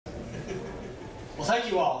Well,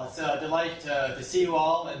 thank you all. It's a delight to see you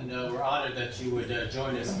all, and we're honored that you would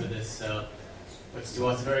join us for this, what's to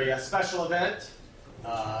us a very special event.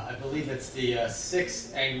 I believe it's the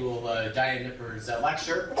 6th annual Diane Knippers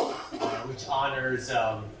lecture, which honors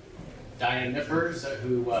Diane Knippers,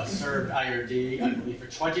 who served IRD, I believe, for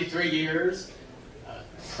 23 years,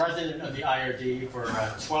 president of the IRD for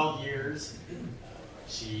 12 years.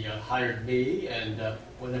 She hired me and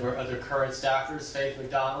one of our other current staffers, Faith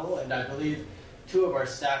McDonald, and I believe two of our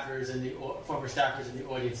staffers former staffers in the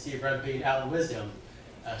audience, Steve Rempe and Alan Wisdom,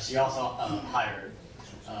 she also hired.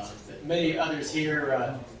 Many others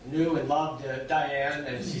here knew and loved Diane,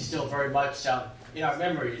 and she's still very much in our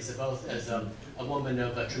memories, both as a woman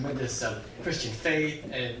of a tremendous Christian faith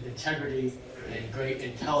and integrity and great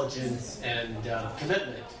intelligence and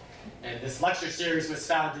commitment. And this lecture series was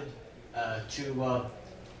founded to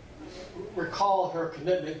recall her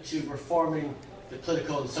commitment to reforming the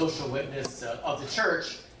political and social witness of the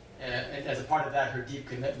church, and as a part of that, her deep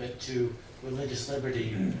commitment to religious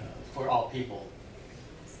liberty for all people.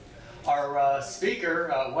 Our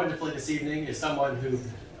speaker, wonderfully this evening, is someone who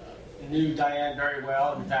knew Diane very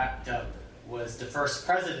well. In fact, was the first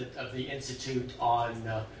president of the Institute on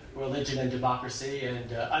Religion and Democracy,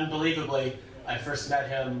 and unbelievably, I first met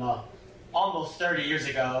him almost 30 years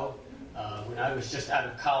ago when I was just out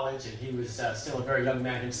of college, and he was still a very young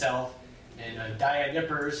man himself. And Diane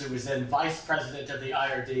Knippers, who was then vice president of the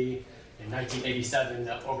IRD in 1987,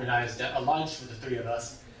 organized a lunch for the three of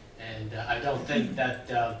us. And I don't think that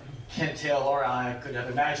Kent Hill or I could have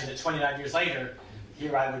imagined that 29 years later,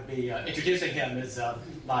 here I would be introducing him as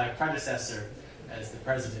my predecessor as the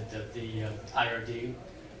president of the IRD.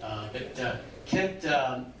 But Kent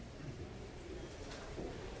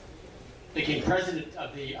became president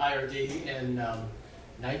of the IRD in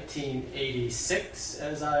 1986,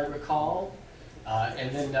 as I recall,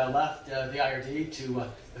 and then left the IRD to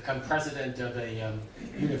become president of a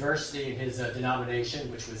university in his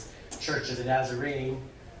denomination, which was Church of the Nazarene,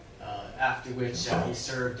 after which he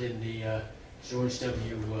served in the George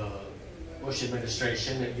W. Bush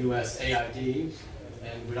administration at USAID,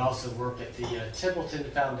 and would also work at the Templeton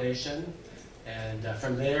Foundation. And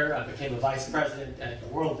from there, I became a vice president at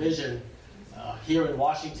World Vision here in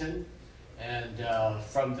Washington. And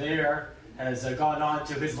from there has gone on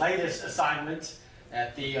to his latest assignment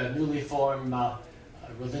at the newly formed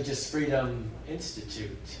Religious Freedom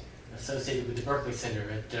Institute, associated with the Berkeley Center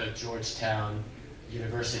at Georgetown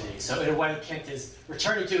University. So in a way, Kent is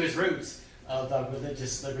returning to his roots of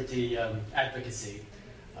religious liberty advocacy,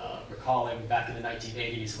 recalling back in the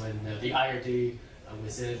 1980s when the IRD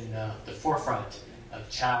was in the forefront of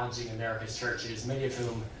challenging America's churches, many of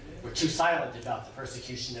whom were too silent about the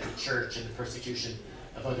persecution of the church and the persecution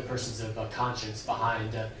of other persons of conscience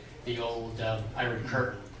behind the old Iron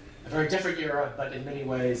Curtain. A very different era, but in many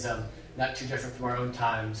ways not too different from our own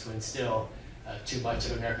times, when still too much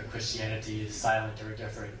of American Christianity is silent or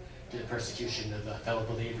indifferent to the persecution of fellow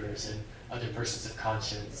believers and other persons of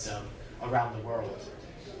conscience around the world.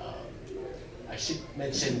 I should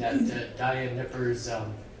mention that Diane Knippers'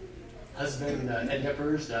 husband, Ed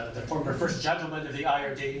Knippers, the former first gentleman of the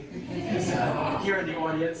IRD, is here in the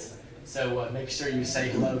audience. So make sure you say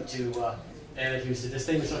hello to Ed, who's a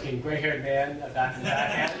distinguished-looking gray-haired man back in the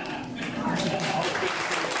back end.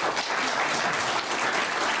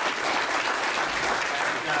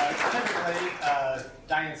 And typically,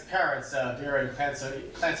 Diane's parents, Vera and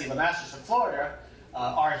Clancy LeMasters from Florida,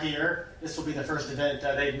 are here. This will be the first event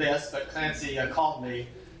they've missed, but Clancy called me.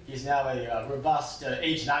 He's now a robust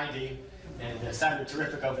age 90 and sounded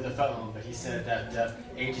terrific over the phone, but he said that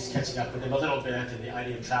age is catching up with him a little bit, and the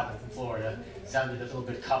idea of traveling from Florida sounded a little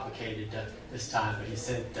bit complicated this time. But he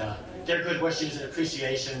said their good wishes and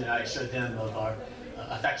appreciation, and I assured them of our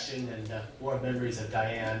affection and warm memories of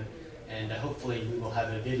Diane. And hopefully we will have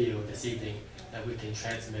a video this evening that we can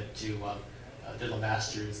transmit to the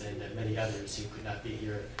LeMasters and many others who could not be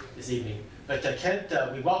here this evening. But Kent,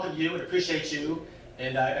 we welcome you and appreciate you.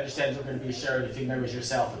 And I understand you're going to be sharing a few memories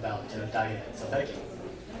yourself about Diane, so thank you.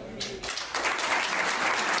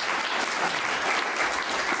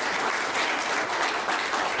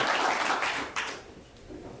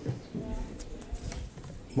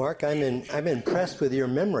 Mark, I'm impressed with your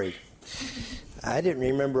memory. I didn't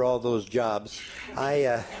remember all those jobs.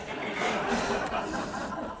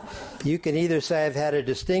 You can either say I've had a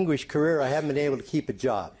distinguished career or I haven't been able to keep a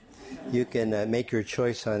job. You can make your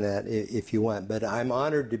choice on that if you want. But I'm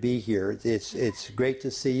honored to be here. It's great to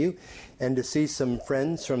see you and to see some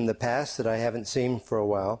friends from the past that I haven't seen for a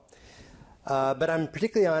while. But I'm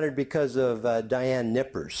particularly honored because of Diane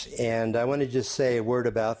Knippers, and I want to just say a word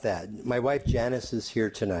about that. My wife Janice is here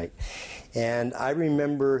tonight, and I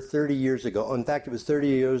remember 30 years ago, in fact it was 30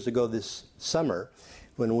 years ago this summer,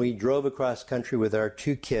 when we drove across country with our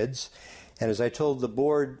 2 kids, and as I told the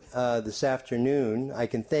board this afternoon, I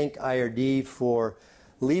can thank IRD for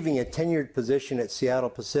leaving a tenured position at Seattle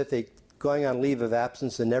Pacific, going on leave of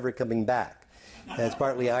absence and never coming back. That's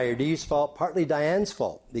partly IRD's fault, partly Diane's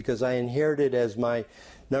fault, because I inherited as my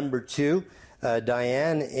number 2,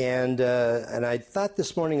 Diane, and I thought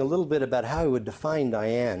this morning a little bit about how I would define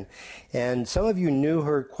Diane. And some of you knew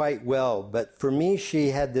her quite well, but for me she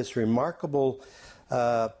had this remarkable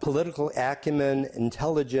political acumen,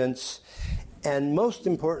 intelligence, and most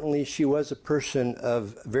importantly, she was a person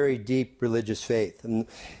of very deep religious faith. And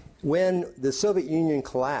when the Soviet Union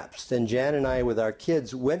collapsed, and Jan and I with our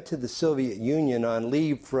kids went to the Soviet Union on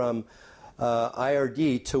leave from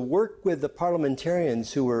IRD to work with the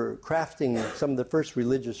parliamentarians who were crafting some of the first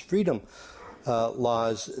religious freedom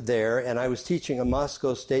laws there, and I was teaching at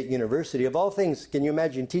Moscow State University. Of all things, can you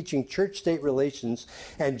imagine teaching church-state relations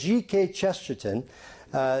and G.K. Chesterton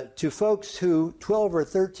to folks who 12 or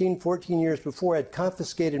 13, 14 years before had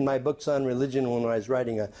confiscated my books on religion when I was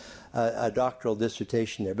writing a doctoral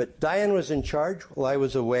dissertation there. But Diane was in charge while I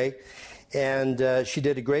was away, and she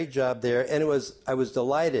did a great job there. And I was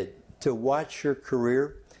delighted to watch her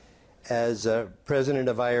career as president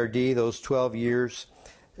of IRD, those 12 years.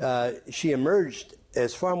 She emerged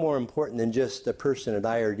as far more important than just a person at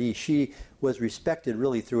IRD. She was respected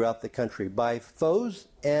really throughout the country by foes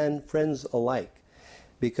and friends alike,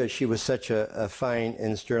 because she was such a fine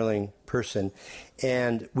and sterling person.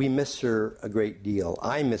 And we miss her a great deal.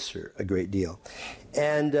 I miss her a great deal.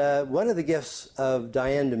 And one of the gifts of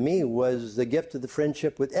Diane to me was the gift of the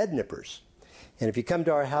friendship with Ed Knippers. And if you come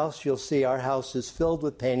to our house, you'll see our house is filled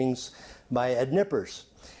with paintings by Ed Knippers.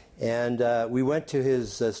 And we went to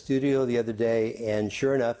his studio the other day, and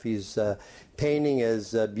sure enough, he's painting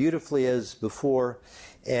as beautifully as before.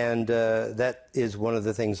 And that is one of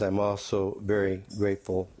the things I'm also very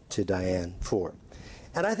grateful to Diane for.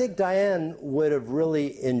 And I think Diane would have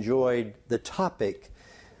really enjoyed the topic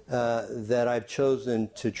that I've chosen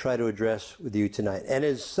to try to address with you tonight. And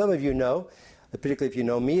as some of you know, particularly if you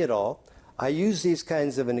know me at all, I use these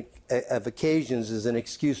kinds of occasions as an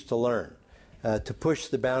excuse to learn, to push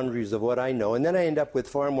the boundaries of what I know. And then I end up with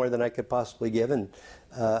far more than I could possibly give in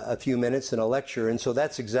a few minutes in a lecture. And so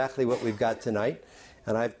that's exactly what we've got tonight.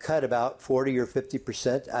 And I've cut about 40 or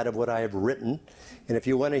 50% out of what I have written. And if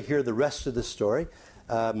you want to hear the rest of the story,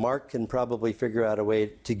 Mark can probably figure out a way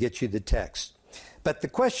to get you the text. But the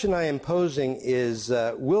question I am posing is,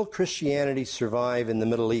 will Christianity survive in the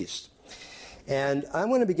Middle East? And I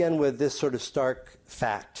want to begin with this sort of stark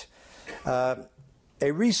fact. A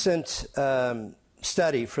recent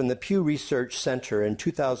study from the Pew Research Center in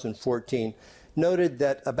 2014 noted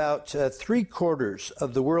that about 3/4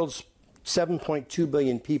 of the world's 7.2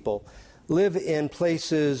 billion people live in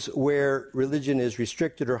places where religion is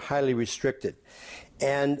restricted or highly restricted.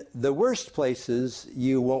 And the worst places,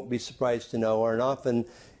 you won't be surprised to know, are often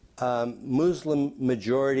Muslim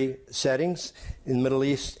majority settings in the Middle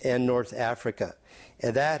East and North Africa.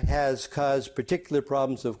 And that has caused particular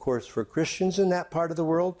problems, of course, for Christians in that part of the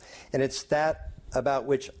world, and it's that about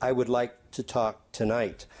which I would like to talk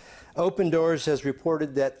tonight. Open Doors has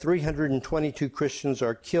reported that 322 Christians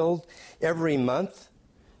are killed every month.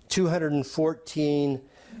 214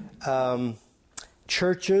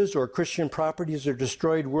 churches or Christian properties are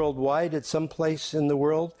destroyed worldwide at some place in the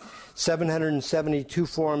world. 772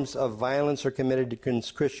 forms of violence are committed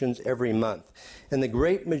against Christians every month. And the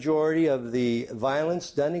great majority of the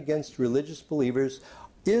violence done against religious believers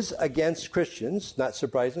is against Christians, not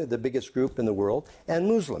surprisingly, the biggest group in the world, and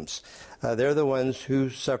Muslims. They're the ones who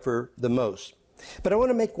suffer the most. But I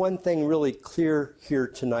want to make one thing really clear here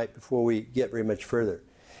tonight before we get very much further.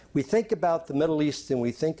 We think about the Middle East and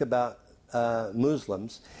we think about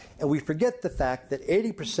Muslims, and we forget the fact that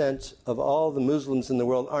 80% of all the Muslims in the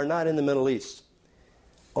world are not in the Middle East.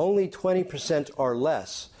 Only 20% or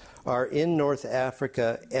less are in North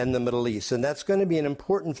Africa and the Middle East. And that's going to be an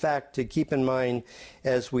important fact to keep in mind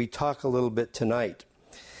as we talk a little bit tonight.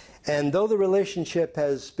 And though the relationship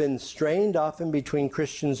has been strained often between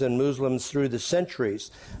Christians and Muslims through the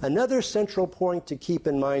centuries, another central point to keep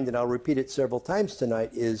in mind, and I'll repeat it several times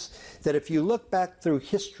tonight, is that if you look back through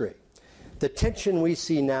history, the tension we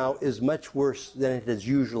see now is much worse than it has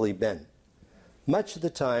usually been. Much of the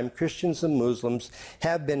time, Christians and Muslims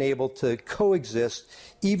have been able to coexist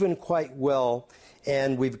even quite well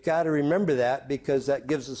And we've got to remember that, because that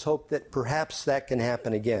gives us hope that perhaps that can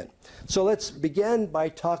happen again. So let's begin by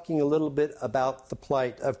talking a little bit about the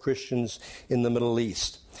plight of Christians in the Middle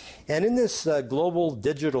East. And in this global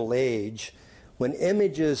digital age, when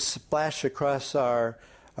images splash across our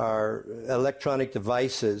electronic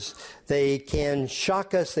devices, they can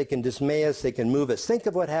shock us, they can dismay us, they can move us. Think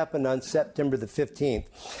of what happened on September the 15th,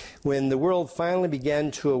 when the world finally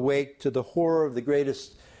began to awake to the horror of the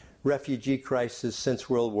greatest refugee crisis since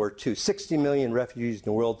World War II. 60 million refugees in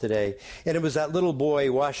the world today. And it was that little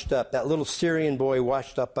boy washed up, that little Syrian boy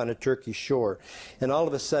washed up on a Turkish shore. And all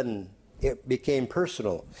of a sudden, it became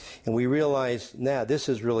personal. And we realized, now, this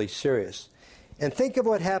is really serious. And think of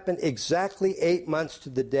what happened exactly 8 months to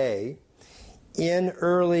the day in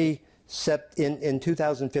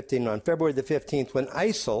 2015, on February the 15th, when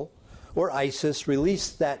ISIL, or ISIS,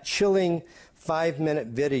 released that chilling 5-minute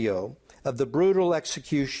video of the brutal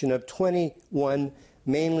execution of 21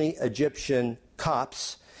 mainly Egyptian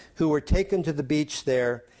Copts who were taken to the beach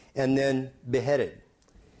there and then beheaded.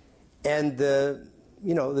 And the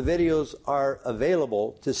videos are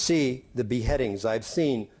available to see the beheadings. I've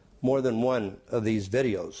seen more than one of these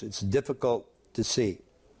videos. It's difficult to see.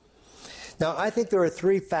 Now, I think there are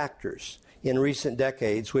 3 factors in recent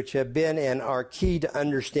decades which have been and are key to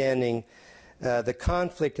understanding the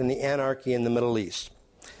conflict and the anarchy in the Middle East.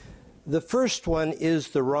 The first one is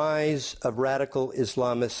the rise of radical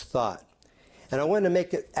Islamist thought. And I want to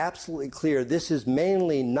make it absolutely clear, this is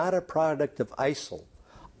mainly not a product of ISIL.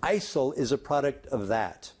 ISIL is a product of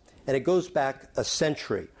that. And it goes back a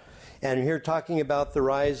century. And here talking about the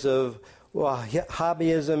rise of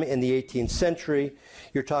Wahhabism in the 18th century.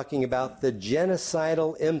 You're talking about the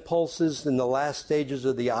genocidal impulses in the last stages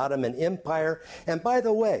of the Ottoman Empire. And by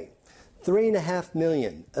the way, 3.5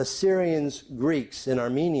 million Assyrians, Greeks, and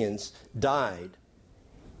Armenians died.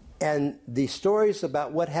 And the stories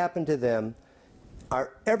about what happened to them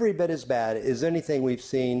are every bit as bad as anything we've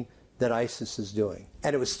seen that ISIS is doing.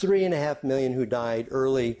 And it was 3.5 million who died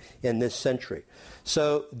early in this century.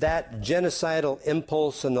 So that genocidal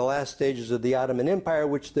impulse in the last stages of the Ottoman Empire,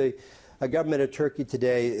 which the government of Turkey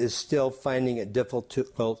today is still finding it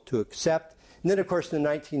difficult to accept. And then, of course, in the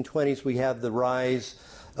 1920s, we have the rise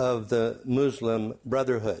of the Muslim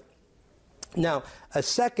Brotherhood. Now, a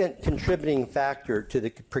second contributing factor to the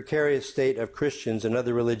precarious state of Christians and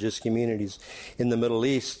other religious communities in the Middle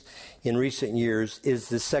East in recent years is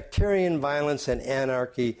the sectarian violence and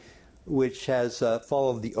anarchy which has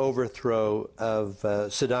followed the overthrow of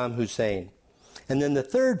Saddam Hussein. And then the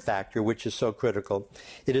third factor, which is so critical,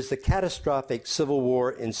 it is the catastrophic civil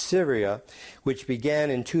war in Syria, which began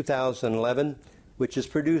in 2011, which has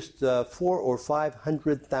produced 400,000 or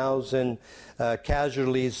 500,000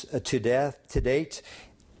 casualties to date,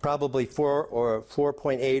 probably 4 or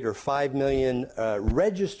 4.8 or 5 million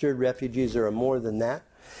registered refugees, or more than that,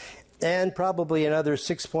 and probably another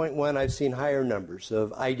 6.1, I've seen higher numbers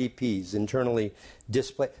of IDPs, internally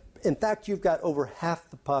displaced. In fact, you've got over half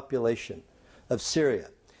the population of Syria,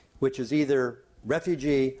 which is either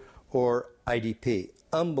refugee or IDP.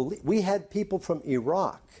 We had people from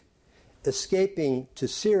Iraq escaping to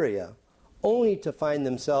Syria only to find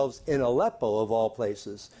themselves in Aleppo, of all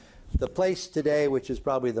places, the place today which is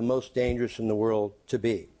probably the most dangerous in the world to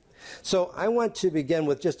be. So I want to begin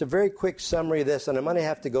with just a very quick summary of this, and I'm going to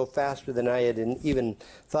have to go faster than I had even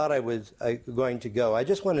thought I was going to go. I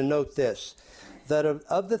just want to note this, that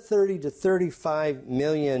of the 30 to 35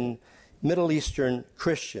 million Middle Eastern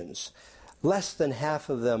Christians, less than half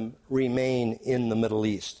of them remain in the Middle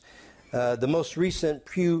East. The most recent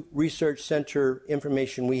Pew Research Center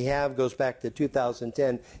information we have goes back to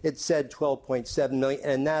 2010. It said 12.7 million,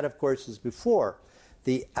 and that, of course, is before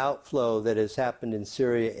the outflow that has happened in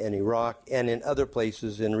Syria and Iraq and in other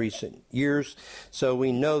places in recent years. So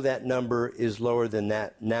we know that number is lower than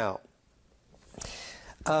that now.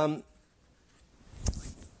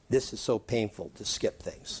 This is so painful to skip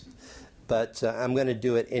things, but I'm going to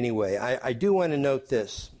do it anyway. I do want to note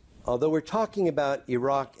this. Although we're talking about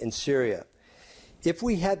Iraq and Syria, if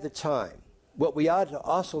we had the time, what we ought to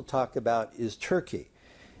also talk about is Turkey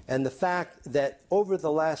and the fact that over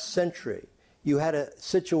the last century, you had a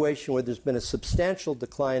situation where there's been a substantial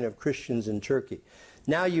decline of Christians in Turkey.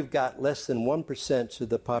 Now you've got less than 1% of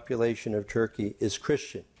the population of Turkey is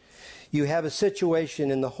Christian. You have a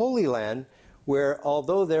situation in the Holy Land where,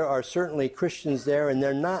 although there are certainly Christians there, and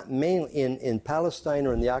they're not mainly in Palestine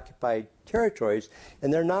or in the occupied territories,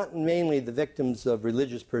 and they're not mainly the victims of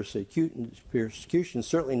religious persecution,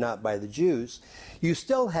 certainly not by the Jews, you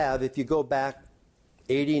still have, if you go back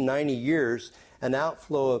 80, 90 years, an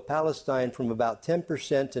outflow of Palestine from about 10%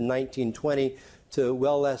 in 1920 to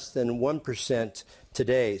well less than 1%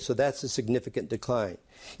 today. So that's a significant decline.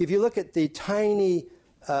 If you look at the tiny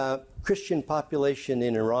Christian population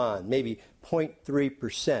in Iran, maybe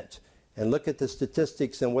 0.3%, and look at the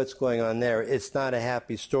statistics and what's going on there, it's not a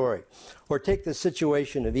happy story. Or take the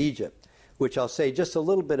situation of Egypt, which I'll say just a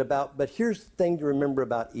little bit about, but here's the thing to remember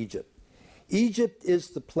about Egypt. Egypt is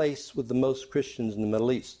the place with the most Christians in the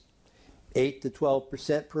Middle East. 8 to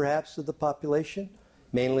 12% perhaps of the population,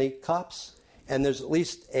 mainly Copts. And there's at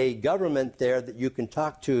least a government there that you can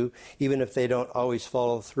talk to, even if they don't always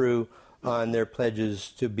follow through on their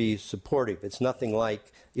pledges to be supportive. It's nothing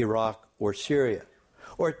like Iraq or Syria.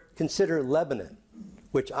 Or consider Lebanon,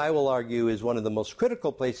 which I will argue is one of the most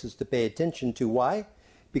critical places to pay attention to. Why?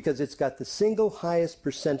 Because it's got the single highest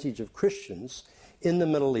percentage of Christians in the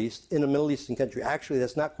Middle East, in a Middle Eastern country. Actually,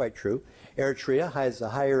 that's not quite true. Eritrea has a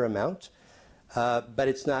higher amount, but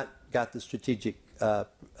it's not got the strategic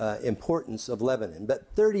importance of Lebanon.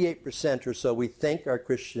 But 38% or so we think are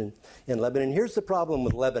Christian in Lebanon. Here's the problem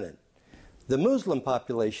with Lebanon. The Muslim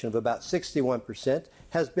population of about 61%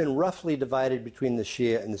 has been roughly divided between the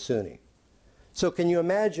Shia and the Sunni. So can you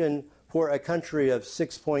imagine for a country of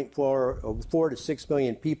 4 to 6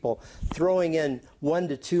 million people throwing in 1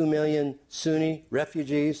 to 2 million Sunni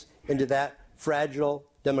refugees into that fragile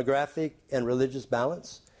demographic and religious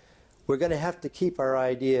balance? We're going to have to keep our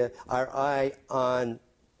eye on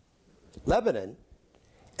Lebanon,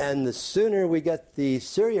 and the sooner we get the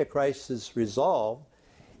Syria crisis resolved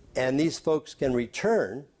and these folks can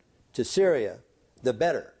return to Syria, the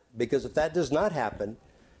better. Because if that does not happen,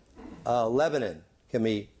 Lebanon can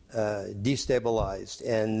be destabilized,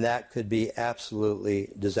 and that could be absolutely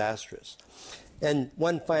disastrous. And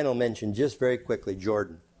one final mention, just very quickly,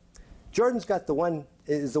 Jordan. Jordan's got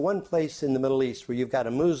is the one place in the Middle East where you've got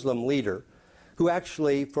a Muslim leader who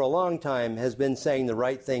actually, for a long time, has been saying the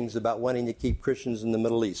right things about wanting to keep Christians in the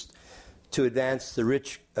Middle East to advance the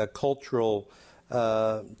rich cultural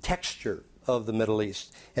texture of the Middle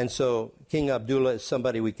East. And so King Abdullah is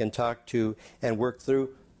somebody we can talk to and work through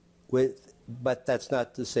with, but that's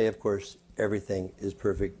not to say, of course, everything is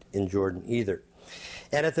perfect in Jordan either.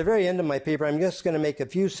 And at the very end of my paper, I'm just going to make a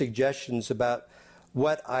few suggestions about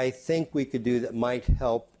what I think we could do that might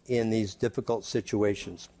help in these difficult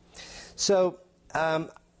situations. So I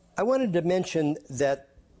wanted to mention that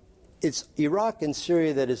it's Iraq and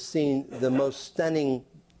Syria that has seen the most stunning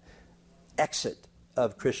exit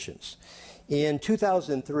of Christians. In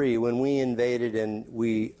 2003, when we invaded and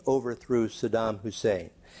we overthrew Saddam Hussein,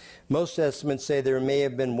 most estimates say there may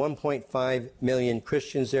have been 1.5 million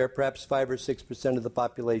Christians there, perhaps 5 or 6% of the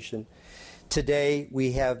population. Today,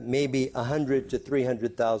 we have maybe 100 to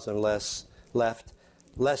 300,000 less left,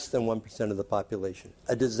 less than 1% of the population.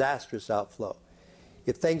 A disastrous outflow.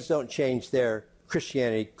 If things don't change there,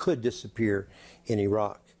 Christianity could disappear in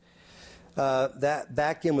Iraq. That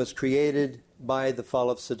vacuum was created by the fall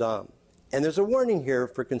of Saddam. And there's a warning here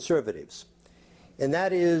for conservatives. And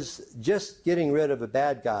that is just getting rid of a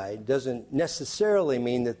bad guy doesn't necessarily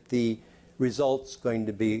mean that the result's going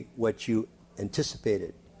to be what you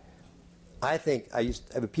anticipated. I think I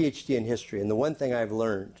have a PhD in history, and the one thing I've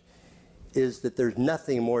learned is that there's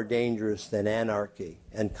nothing more dangerous than anarchy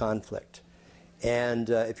and conflict. And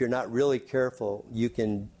if you're not really careful, you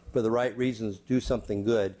can, for the right reasons, do something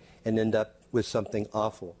good and end up with something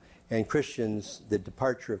awful. And Christians, the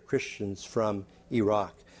departure of Christians from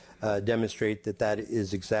Iraq demonstrate that that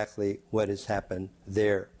is exactly what has happened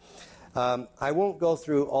there. I won't go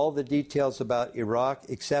through all the details about Iraq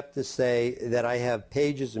except to say that I have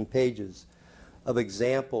pages and pages of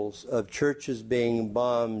examples of churches being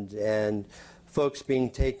bombed and folks being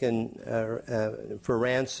taken for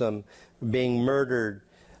ransom, being murdered.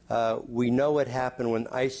 We know what happened when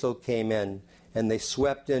ISIL came in and they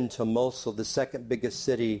swept into Mosul, the second biggest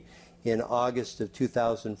city, in August of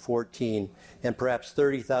 2014, and perhaps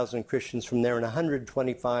 30,000 Christians from there and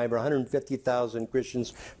 125 or 150,000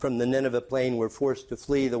 Christians from the Nineveh plain were forced to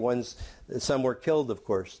flee. Some were killed, of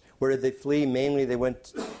course. Where did they flee? Mainly they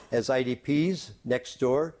went as IDPs next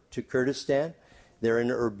door to Kurdistan. They're in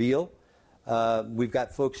Erbil. We've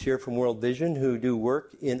got folks here from World Vision who do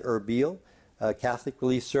work in Erbil. Catholic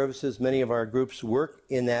Relief Services, many of our groups work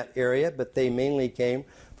in that area, but they mainly came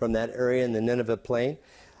from that area in the Nineveh plain.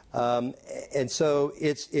 And so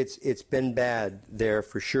it's been bad there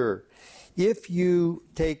for sure. If you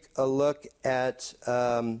take a look at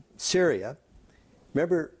Syria,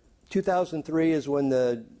 remember 2003 is when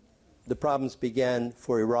the problems began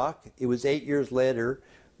for Iraq. It was 8 years later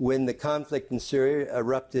when the conflict in Syria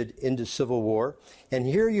erupted into civil war. And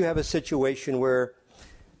here you have a situation where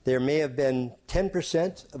there may have been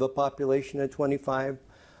 10% of a population of 25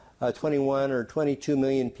 21 or 22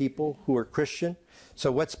 million people who are Christian.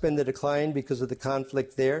 So what's been the decline because of the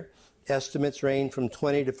conflict there? Estimates range from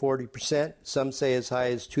 20 to 40%. Some say as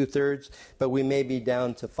high as 2/3, but we may be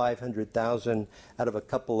down to 500,000 out of a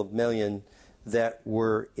couple of million that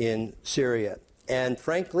were in Syria. And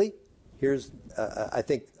frankly, here's, I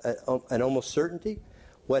think, an almost certainty.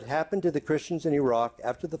 What happened to the Christians in Iraq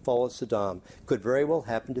after the fall of Saddam could very well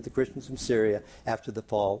happen to the Christians in Syria after the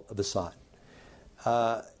fall of Assad.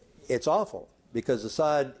 It's awful because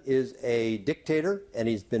Assad is a dictator and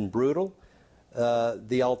he's been brutal.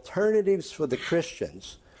 The alternatives for the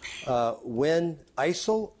Christians, when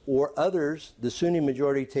ISIL or others, the Sunni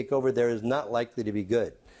majority, take over there, is not likely to be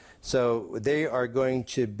good. So they are going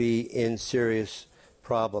to be in serious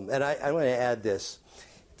problem. And I want to add this.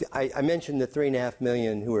 I mentioned the 3.5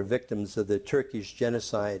 million who were victims of the Turkish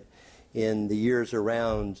genocide in the years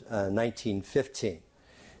around 1915.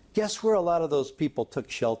 Guess where a lot of those people took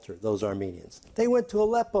shelter, those Armenians? They went to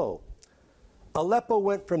Aleppo. Aleppo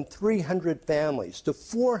went from 300 families to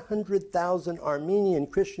 400,000 Armenian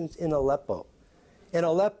Christians in Aleppo. In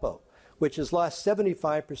Aleppo, which has lost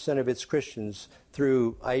 75% of its Christians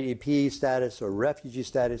through IDP status or refugee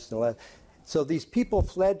status. So these people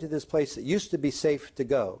fled to this place that used to be safe to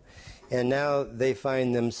go, and now they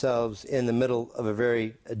find themselves in the middle of a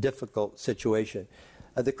very difficult situation.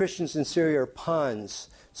 The Christians in Syria are pawns,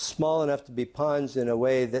 small enough to be pawns in a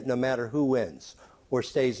way that no matter who wins or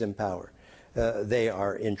stays in power, they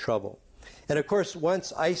are in trouble. And of course,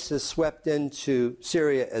 once ISIS swept into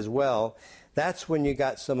Syria as well, that's when you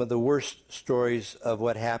got some of the worst stories of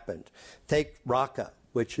what happened. Take Raqqa,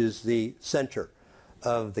 which is the center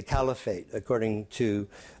of the caliphate, according to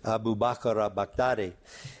Abu Bakr al-Baghdadi.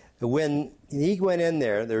 When he went in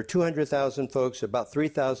there, there were 200,000 folks, about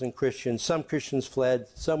 3,000 Christians. Some Christians fled,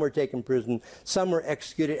 some were taken prison, some were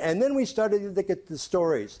executed. And then we started to look at the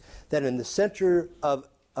stories that in the center of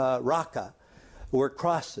Raqqa were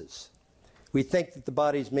crosses. We think that the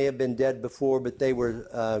bodies may have been dead before, but they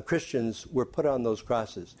were Christians were put on those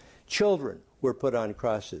crosses. Children were put on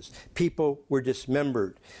crosses. People were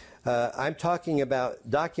dismembered. I'm talking about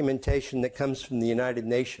documentation that comes from the United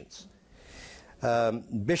Nations.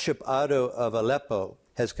 Bishop Otto of Aleppo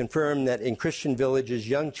has confirmed that in Christian villages,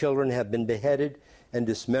 young children have been beheaded and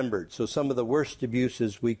dismembered. So some of the worst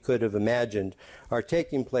abuses we could have imagined are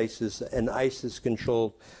taking place in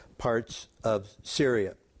ISIS-controlled parts of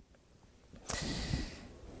Syria.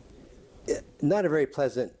 Not a very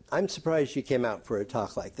pleasant. I'm surprised you came out for a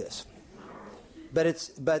talk like this.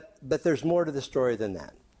 But there's more to the story than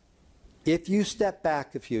that. If you step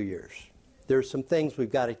back a few years, there are some things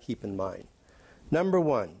we've got to keep in mind. Number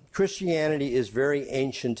one, Christianity is very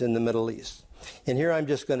ancient in the Middle East. And here I'm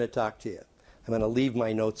just going to talk to you. I'm going to leave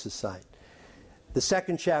my notes aside. The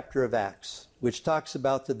second chapter of Acts, which talks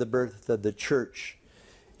about the birth of the church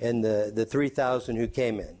and the 3,000 who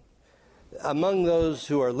came in. Among those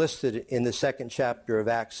who are listed in the second chapter of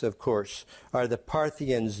Acts, of course, are the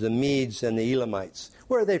Parthians, the Medes, and the Elamites.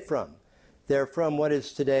 Where are they from? They're from what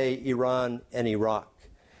is today Iran and Iraq.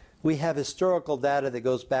 We have historical data that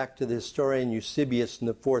goes back to the historian Eusebius in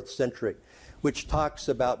the 4th century, which talks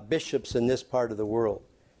about bishops in this part of the world.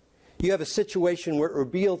 You have a situation where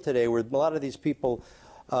Erbil today, where a lot of these people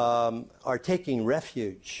are taking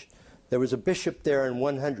refuge. There was a bishop there in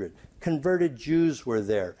 100. Converted Jews were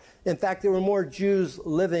there. In fact, there were more Jews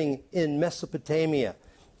living in Mesopotamia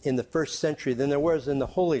in the 1st century than there was in the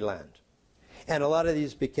Holy Land. And a lot of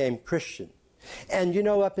these became Christian. And you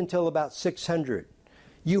know, up until about 600,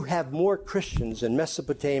 you have more Christians in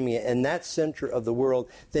Mesopotamia and that center of the world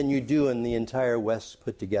than you do in the entire West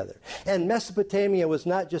put together. And Mesopotamia was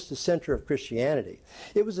not just a center of Christianity.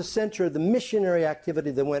 It was a center of the missionary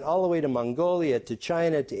activity that went all the way to Mongolia, to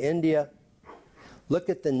China, to India. Look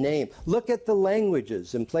at the name. Look at the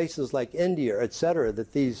languages in places like India, etc.,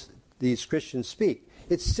 that these Christians speak.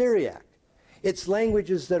 It's Syriac. It's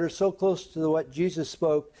languages that are so close to what Jesus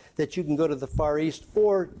spoke that you can go to the Far East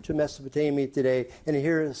or to Mesopotamia today and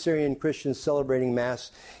hear Syrian Christians celebrating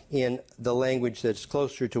Mass in the language that's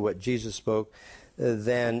closer to what Jesus spoke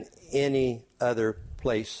than any other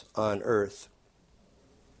place on earth.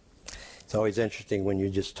 It's always interesting when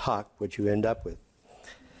you just talk what you end up with.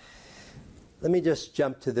 Let me just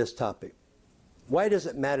jump to this topic. Why does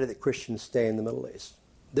it matter that Christians stay in the Middle East?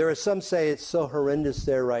 There are some say it's so horrendous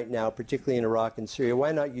there right now, particularly in Iraq and Syria.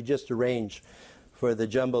 Why not you just arrange for the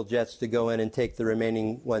jumbo jets to go in and take the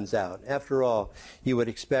remaining ones out? After all, you would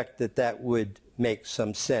expect that that would make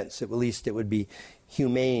some sense. At least it would be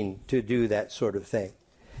humane to do that sort of thing.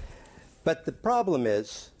 But the problem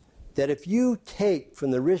is that if you take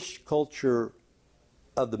from the rich culture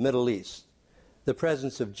of the Middle East the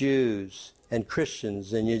presence of Jews and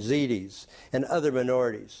Christians and Yazidis and other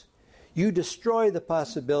minorities, you destroy the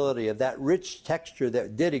possibility of that rich texture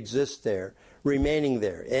that did exist there remaining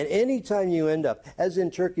there. And anytime you end up, as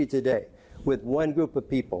in Turkey today, with one group of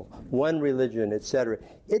people, one religion, etc.,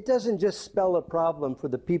 it doesn't just spell a problem for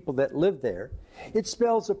the people that live there, it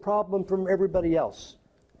spells a problem from everybody else.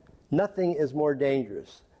 Nothing is more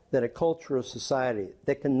dangerous than a cultural society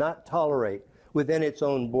that cannot tolerate within its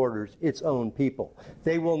own borders its own people.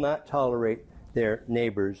 They will not tolerate their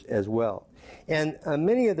neighbors as well. And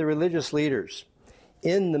many of the religious leaders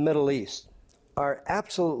in the Middle East are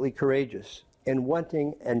absolutely courageous in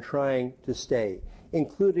wanting and trying to stay,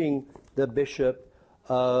 including the Bishop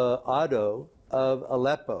Otto of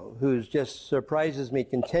Aleppo, who just surprises me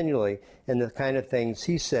continually in the kind of things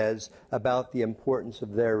he says about the importance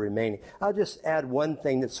of their remaining. I'll just add one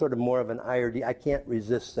thing that's sort of more of an IRD. I can't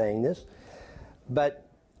resist saying this, but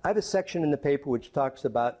I have a section in the paper which talks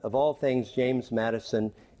about, of all things, James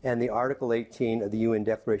Madison and the Article 18 of the UN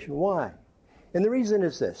Declaration. Why? And the reason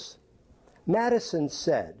is this. Madison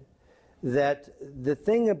said that the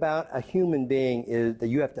thing about a human being is that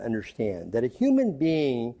you have to understand that a human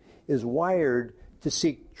being is wired to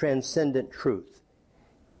seek transcendent truth.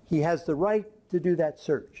 He has the right to do that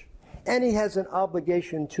search. And he has an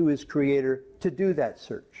obligation to his Creator to do that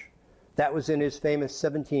search. That was in his famous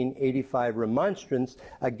 1785 remonstrance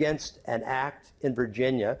against an act in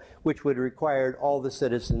Virginia which would have required all the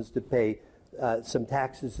citizens to pay some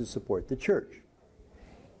taxes to support the church.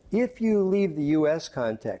 If you leave the U.S.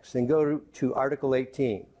 context and go to Article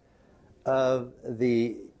 18 of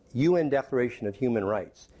the UN Declaration of Human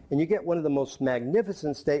Rights, and you get one of the most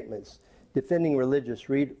magnificent statements defending religious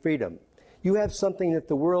freedom, you have something that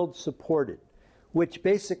the world supported, which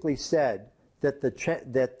basically said that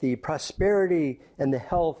the prosperity and the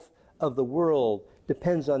health of the world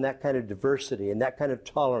depends on that kind of diversity and that kind of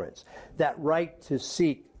tolerance, that right to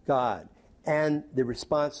seek God, and the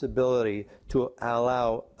responsibility to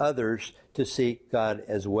allow others to seek God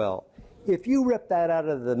as well. If you rip that out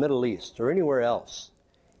of the Middle East or anywhere else,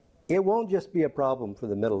 it won't just be a problem for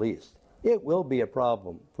the Middle East. It will be a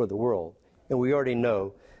problem for the world, and we already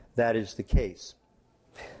know that is the case.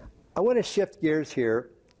 I want to shift gears here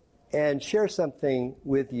and share something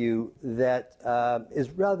with you that is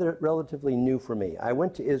relatively new for me. I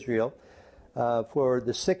went to Israel for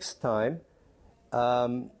the 6th time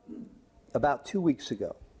about 2 weeks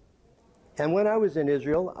ago. And when I was in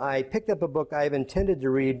Israel, I picked up a book I've intended to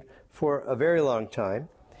read for a very long time.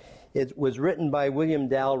 It was written by William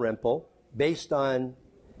Dalrymple, based on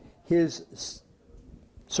his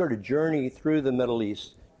sort of journey through the Middle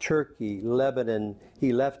East, Turkey, Lebanon.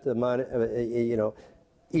 He left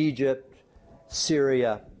Egypt,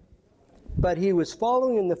 Syria. But he was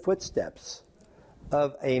following in the footsteps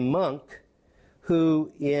of a monk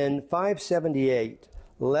who, in 578,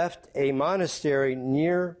 left a monastery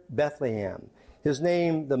near Bethlehem. His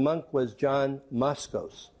name, the monk, was John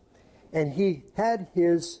Moskos. And he had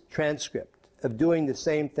his transcript of doing the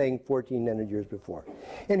same thing 1,400 years before.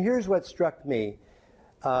 And here's what struck me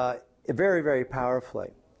very, very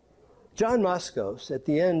powerfully. John Moskos, at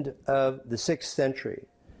the end of the 6th century,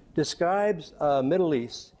 describes a Middle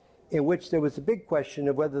East in which there was a big question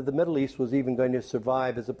of whether the Middle East was even going to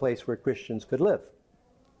survive as a place where Christians could live.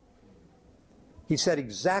 He said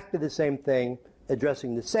exactly the same thing,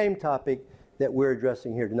 addressing the same topic that we're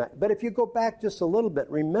addressing here tonight. But if you go back just a little bit,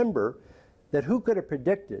 remember that who could have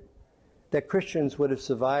predicted that Christians would have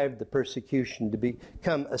survived the persecution to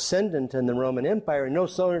become ascendant in the Roman Empire? And no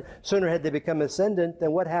sooner had they become ascendant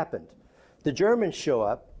than what happened? The Germans show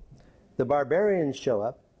up, the barbarians show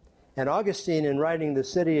up, and Augustine, in writing The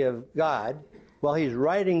City of God, while he's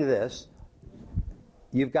writing this,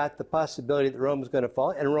 you've got the possibility that Rome is going to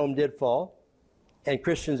fall, and Rome did fall. And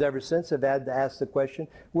Christians ever since have had to ask the question,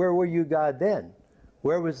 where were you, God, then?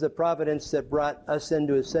 Where was the providence that brought us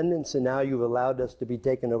into ascendance, and now you've allowed us to be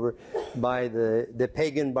taken over by the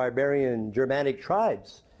pagan, barbarian, Germanic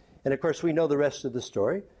tribes? And, of course, we know the rest of the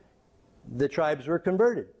story. The tribes were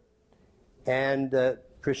converted. And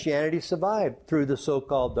Christianity survived through the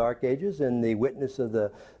so-called Dark Ages and the witness of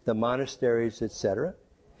the monasteries, etc.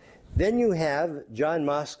 Then you have John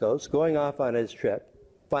Moskos going off on his trip,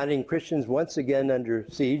 finding Christians once again under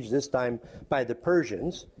siege, this time by the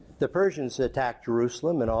Persians. The Persians attacked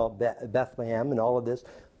Jerusalem and all Bethlehem and all of this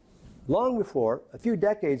long before, a few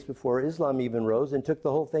decades before Islam even rose and took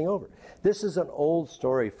the whole thing over. This is an old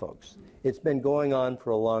story, folks. It's been going on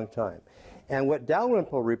for a long time. And what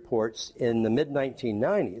Dalrymple reports in the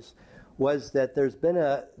mid-1990s was that there's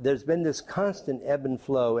been this constant ebb and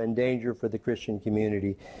flow and danger for the Christian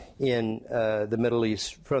community in the Middle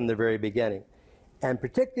East from the very beginning. And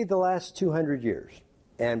particularly the last 200 years,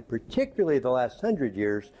 and particularly the last 100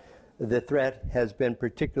 years, the threat has been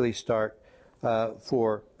particularly stark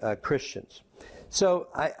for Christians. So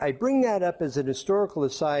I bring that up as an historical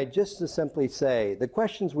aside just to simply say the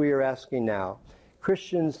questions we are asking now,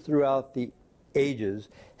 Christians throughout the ages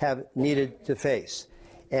have needed to face.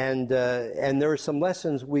 And there are some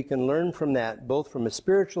lessons we can learn from that, both from a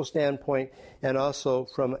spiritual standpoint and also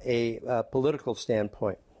from a political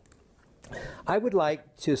standpoint. I would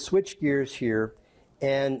like to switch gears here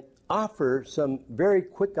and offer some very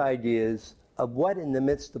quick ideas of what in the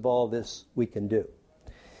midst of all this we can do.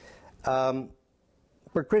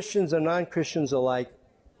 For Christians and non-Christians alike,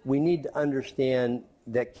 we need to understand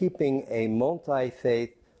that keeping a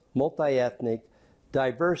multi-faith, multi-ethnic,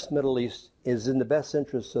 diverse Middle East is in the best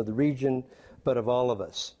interests of the region, but of all of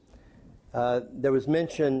us. There was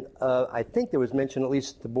mention, I think there was mention, at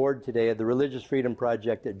least at the board today, of the Religious Freedom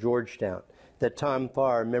Project at Georgetown, that Tom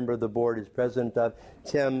Farr, a member of the board, is president of.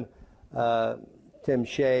 Tim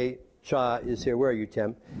Shaw is here. Where are you,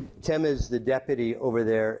 Tim? Tim is the deputy over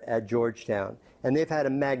there at Georgetown. And they've had a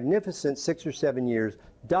magnificent 6 or 7 years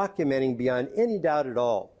documenting beyond any doubt at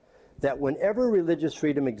all that whenever religious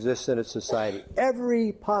freedom exists in a society,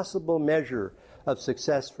 every possible measure of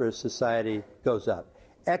success for a society goes up.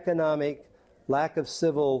 Economic, lack of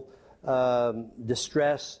civil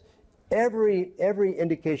distress, every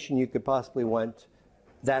indication you could possibly want,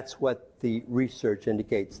 that's what the research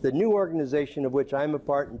indicates. The new organization of which I'm a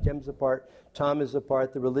part and Tim's a part, Tom is a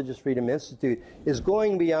part, the Religious Freedom Institute, is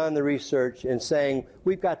going beyond the research and saying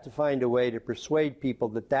we've got to find a way to persuade people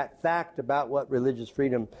that that fact about what religious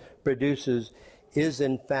freedom produces is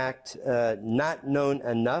in fact not known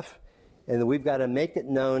enough, and that we've got to make it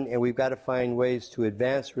known and we've got to find ways to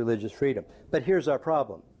advance religious freedom. But here's our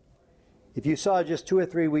problem. If you saw just 2 or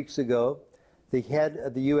 3 weeks ago, the head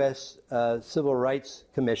of the U.S. Civil Rights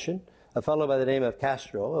Commission, a fellow by the name of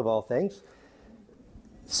Castro, of all things,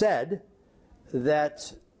 said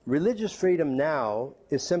that religious freedom now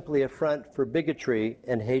is simply a front for bigotry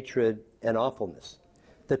and hatred and awfulness.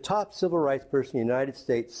 The top civil rights person in the United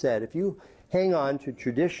States said, if you hang on to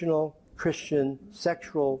traditional Christian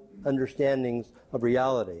sexual understandings of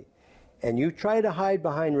reality and you try to hide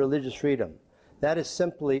behind religious freedom, that is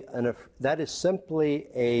simply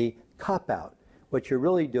a cop-out. What you're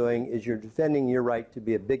really doing is you're defending your right to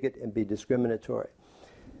be a bigot and be discriminatory.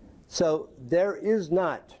 So there is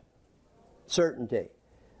not certainty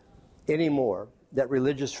anymore that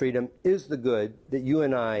religious freedom is the good that you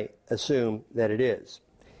and I assume that it is.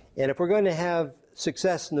 And if we're going to have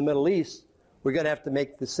success in the Middle East, we're going to have to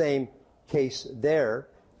make the same case there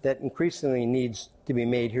that increasingly needs to be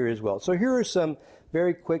made here as well. So here are some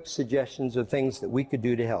very quick suggestions of things that we could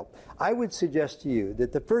do to help. I would suggest to you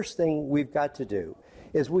that the first thing we've got to do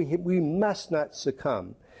is we must not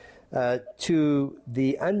succumb to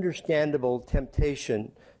the understandable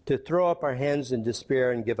temptation to throw up our hands in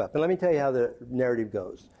despair and give up. And let me tell you how the narrative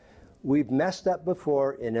goes. We've messed up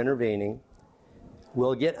before in intervening.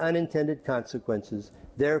 We'll get unintended consequences.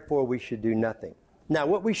 Therefore, we should do nothing. Now,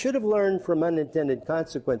 what we should have learned from unintended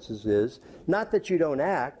consequences is not that you don't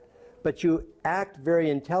act, but you act very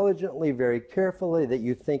intelligently, very carefully, that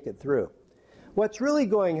you think it through. What's really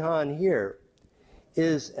going on here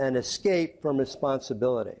is an escape from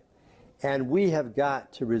responsibility. And we have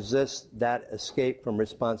got to resist that escape from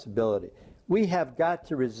responsibility. We have got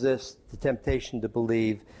to resist the temptation to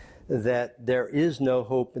believe that there is no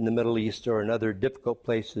hope in the Middle East or in other difficult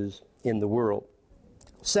places in the world.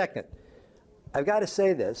 Second, I've got to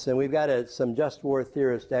say this, and we've got some just war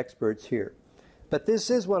theorist experts here, but this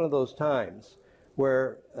is one of those times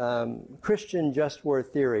where Christian just war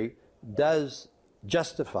theory does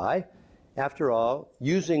justify, after all,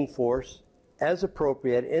 using force as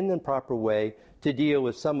appropriate in the proper way to deal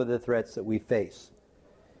with some of the threats that we face.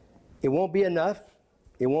 It won't be enough.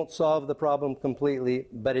 It won't solve the problem completely,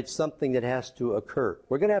 but it's something that has to occur.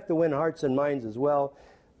 We're going to have to win hearts and minds as well,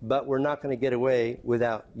 but we're not going to get away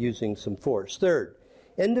without using some force. Third,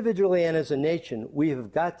 individually and as a nation, we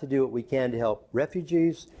have got to do what we can to help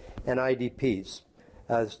refugees and IDPs.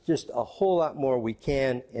 There's just a whole lot more we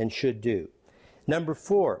can and should do. Number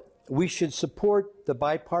 4, we should support the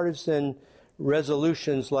bipartisan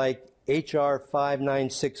resolutions like H.R.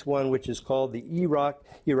 5961, which is called the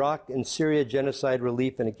Iraq and Syria Genocide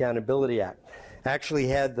Relief and Accountability Act. I actually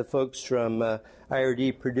had the folks from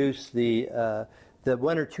IRD produce the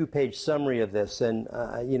 1 or 2 page summary of this, and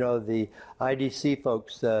the IDC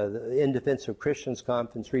folks, the In Defense of Christians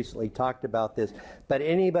conference recently talked about this, but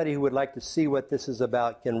anybody who would like to see what this is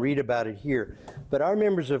about can read about it here. But our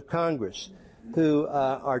members of Congress who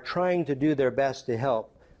are trying to do their best to help,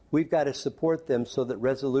 we've got to support them so that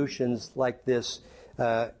resolutions like this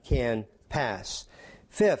can pass.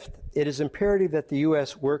 Fifth, it is imperative that the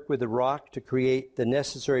U.S. work with Iraq to create the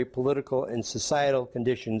necessary political and societal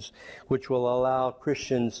conditions which will allow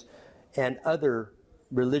Christians and other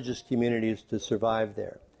religious communities to survive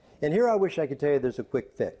there. And here I wish I could tell you there's a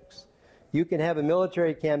quick fix. You can have a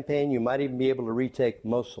military campaign, you might even be able to retake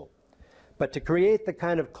Mosul. But to create the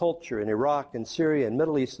kind of culture in Iraq and Syria and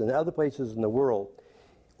Middle East and other places in the world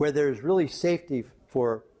where there's really safety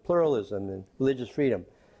for pluralism and religious freedom,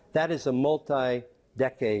 that is a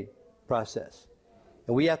multi-decade process.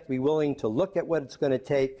 And we have to be willing to look at what it's going to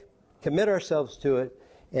take, commit ourselves to it,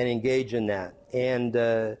 and engage in that.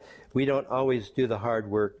 And we don't always do the hard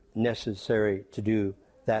work necessary to do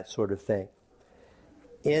that sort of thing.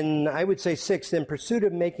 I would say sixth, in pursuit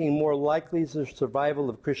of making more likely the survival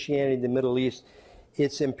of Christianity in the Middle East,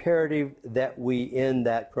 it's imperative that we end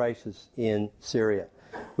that crisis in Syria.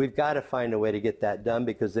 We've got to find a way to get that done,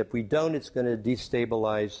 because if we don't, it's going to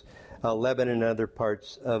destabilize Lebanon and other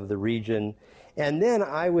parts of the region. And then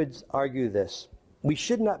I would argue this. We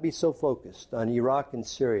should not be so focused on Iraq and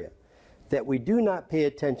Syria that we do not pay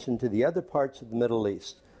attention to the other parts of the Middle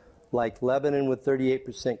East, like Lebanon with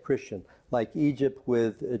 38% Christian, like Egypt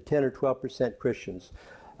with 10 or 12% Christians,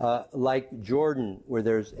 like Jordan, where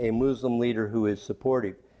there's a Muslim leader who is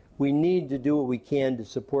supportive. We need to do what we can to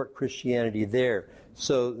support Christianity there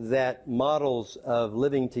so that models of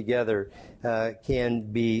living together can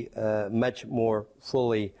be much more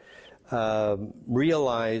fully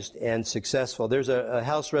realized and successful. There's a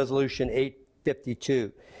House Resolution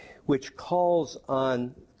 852, which calls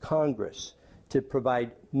on Congress to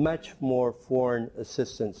provide much more foreign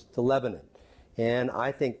assistance to Lebanon. And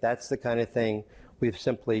I think that's the kind of thing we've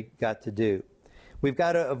simply got to do. We've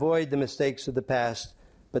got to avoid the mistakes of the past,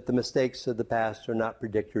 but the mistakes of the past are not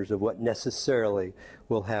predictors of what necessarily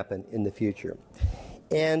will happen in the future.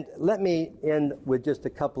 And let me end with just a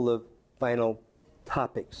couple of final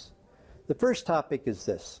topics. The first topic is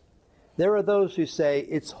this. There are those who say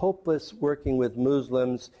it's hopeless working with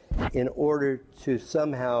Muslims in order to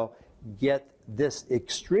somehow get this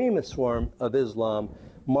extremist form of Islam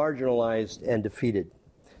marginalized and defeated.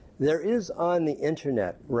 There is on the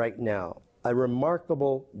internet right now a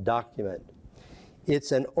remarkable document.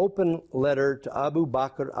 It's an open letter to Abu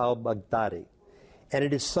Bakr al-Baghdadi, and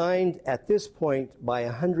it is signed at this point by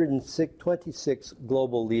 126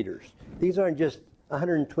 global leaders. These aren't just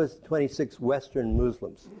 126 Western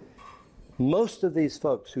Muslims. Most of these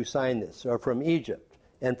folks who signed this are from Egypt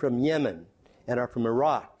and from Yemen and are from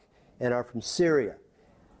Iraq and are from Syria.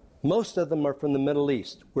 Most of them are from the Middle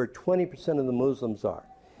East, where 20% of the Muslims are.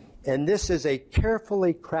 And this is a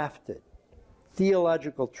carefully crafted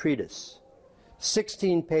theological treatise,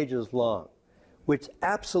 16 pages long, which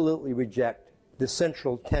absolutely reject the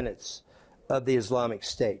central tenets of the Islamic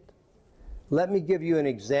State. Let me give you an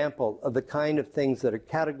example of the kind of things that are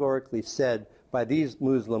categorically said by these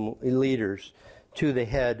Muslim leaders to the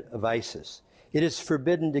head of ISIS. It is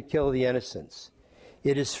forbidden to kill the innocents.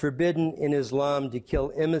 It is forbidden in Islam to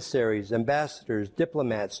kill emissaries, ambassadors,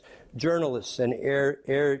 diplomats, journalists, and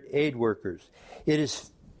aid workers. It is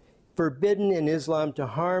forbidden in Islam to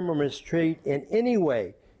harm or mistreat in any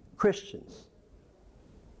way Christians.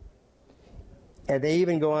 And they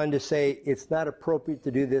even go on to say it's not appropriate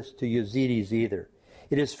to do this to Yazidis either.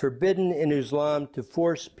 It is forbidden in Islam to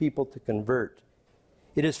force people to convert.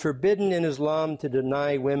 It is forbidden in Islam to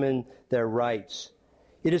deny women their rights.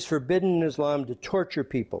 It is forbidden in Islam to torture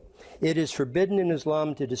people. It is forbidden in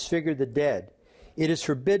Islam to disfigure the dead. It is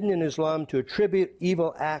forbidden in Islam to attribute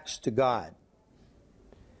evil acts to God.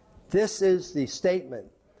 This is the statement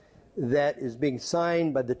that is being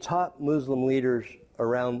signed by the top Muslim leaders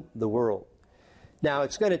around the world. Now,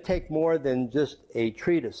 it's going to take more than just a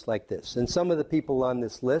treatise like this. And some of the people on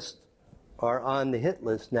this list are on the hit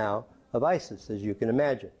list now of ISIS, as you can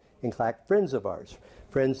imagine. In fact, friends of ours,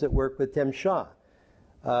 friends that work with Tim Shah,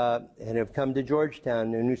 and have come to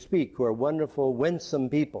Georgetown and who speak, who are wonderful, winsome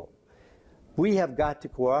people. We have got to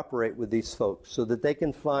cooperate with these folks so that they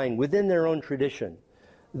can find within their own tradition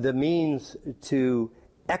the means to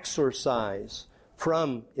exorcise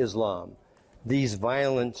from Islam these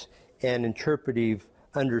violent and interpretive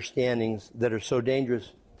understandings that are so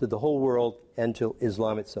dangerous to the whole world and to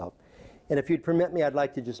Islam itself. And if you'd permit me, I'd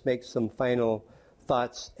like to just make some final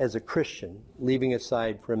thoughts as a Christian, leaving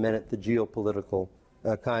aside for a minute the geopolitical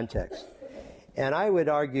context. And I would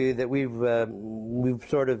argue that we've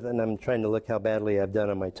sort of, and I'm trying to look how badly I've done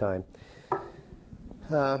on my time,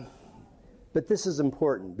 but this is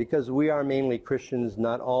important because we are mainly Christians,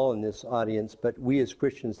 not all in this audience, but we as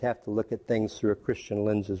Christians have to look at things through a Christian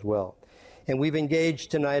lens as well. And we've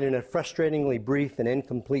engaged tonight in a frustratingly brief and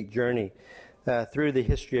incomplete journey through the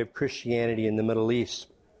history of Christianity in the Middle East.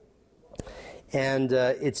 And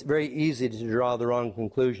it's very easy to draw the wrong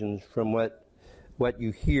conclusions from what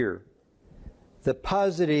you hear. The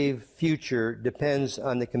positive future depends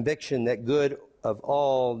on the conviction that good of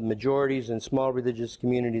all majorities and small religious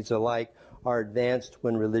communities alike are advanced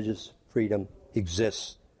when religious freedom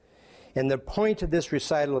exists. And the point of this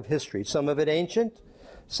recital of history, some of it ancient,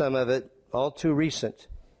 some of it all too recent,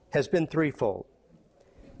 has been threefold.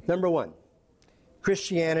 Number one,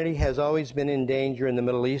 Christianity has always been in danger in the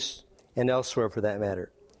Middle East and elsewhere for that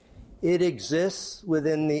matter. It exists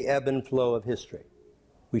within the ebb and flow of history.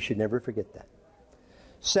 We should never forget that.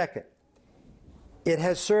 Second, it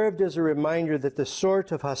has served as a reminder that the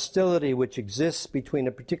sort of hostility which exists between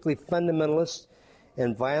a particularly fundamentalist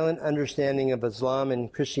and violent understanding of Islam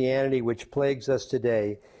and Christianity which plagues us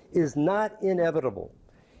today is not inevitable.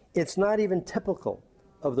 It's not even typical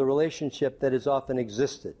of the relationship that has often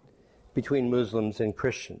existed between Muslims and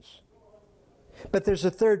Christians. But there's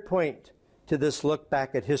a third point to this look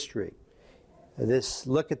back at history, this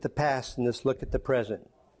look at the past and this look at the present,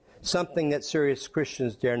 something that serious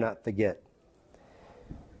Christians dare not forget.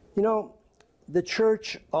 You know, the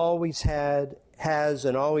church always has,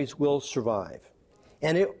 and always will survive,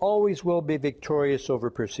 and it always will be victorious over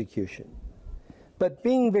persecution. But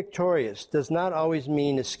being victorious does not always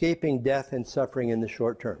mean escaping death and suffering in the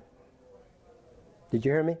short term. Did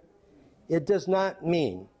you hear me? It does not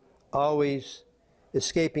mean always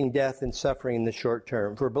escaping death and suffering in the short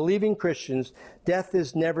term. For believing Christians, death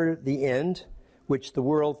is never the end, which the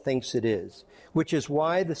world thinks it is, which is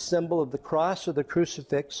why the symbol of the cross or the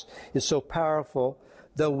crucifix is so powerful,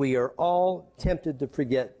 though we are all tempted to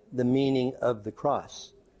forget the meaning of the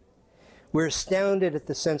cross. We're astounded at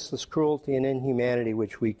the senseless cruelty and inhumanity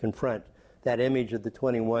which we confront, that image of the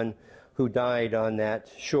 21 who died on that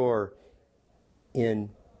shore in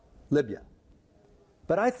Libya.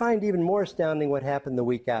 But I find even more astounding what happened the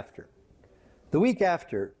week after. The week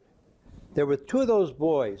after, there were two of those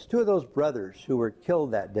brothers who were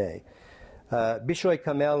killed that day, Bishoy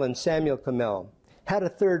Kamel and Samuel Kamel, had a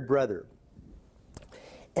third brother.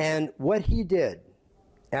 And what he did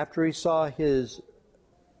after he saw his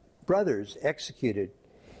brothers executed,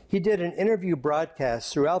 he did an interview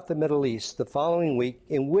broadcast throughout the Middle East the following week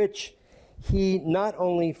in which he not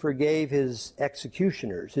only forgave his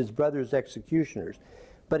executioners, his brothers' executioners,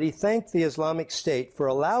 but he thanked the Islamic State for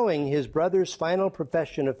allowing his brother's final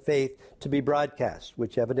profession of faith to be broadcast,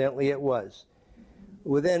 which evidently it was.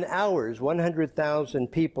 Within hours, 100,000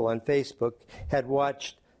 people on Facebook had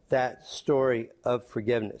watched that story of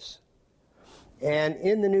forgiveness. And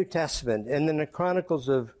in the New Testament and in the chronicles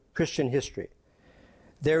of Christian history,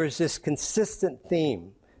 there is this consistent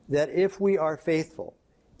theme that if we are faithful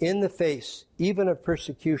in the face even of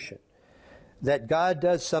persecution, that God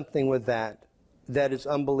does something with that is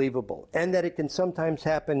unbelievable, and that it can sometimes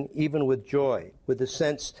happen even with joy, with the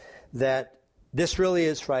sense that this really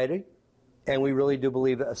is Friday, and we really do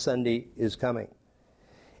believe that a Sunday is coming.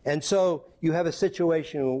 And so you have a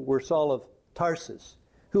situation where Saul of Tarsus,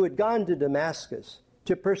 who had gone to Damascus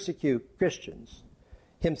to persecute Christians,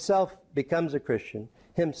 himself becomes a Christian,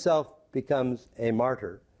 himself becomes a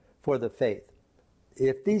martyr for the faith.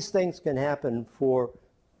 If these things can happen for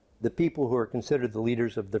the people who are considered the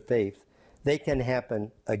leaders of the faith, they can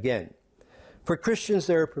happen again. For Christians,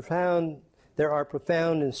 there are profound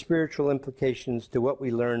and spiritual implications to what we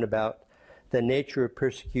learn about the nature of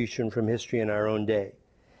persecution from history in our own day,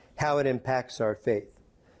 how it impacts our faith.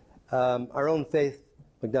 Our own Faith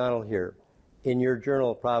McDonald here, in your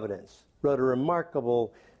Journal of Providence, wrote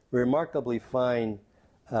a remarkably fine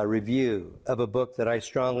review of a book that I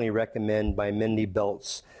strongly recommend by Mindy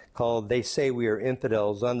Beltz called They Say We Are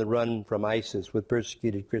Infidels on the Run from ISIS with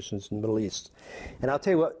Persecuted Christians in the Middle East. And I'll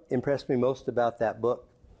tell you what impressed me most about that book.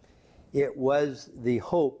 It was the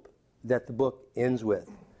hope that the book ends with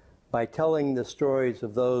by telling the stories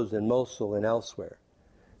of those in Mosul and elsewhere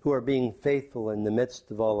who are being faithful in the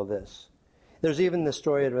midst of all of this. There's even the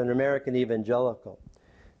story of an American evangelical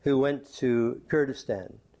who went to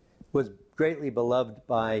Kurdistan, was greatly beloved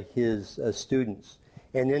by his students,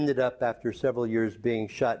 and ended up, after several years, being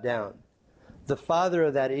shot down. The father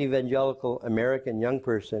of that evangelical American young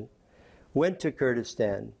person went to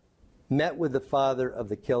Kurdistan, met with the father of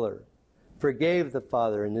the killer, forgave the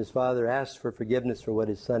father, and his father asked for forgiveness for what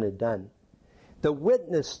his son had done. The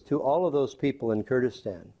witness to all of those people in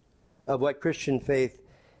Kurdistan of what Christian faith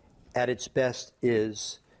at its best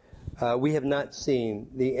is, we have not seen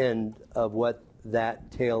the end of what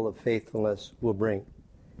that tale of faithfulness will bring.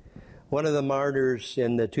 One of the martyrs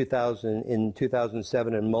in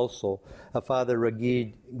 2007 in Mosul, Father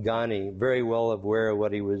Ragid Ghani, very well aware of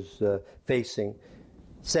what he was facing,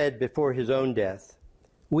 said before his own death,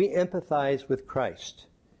 "We empathize with Christ,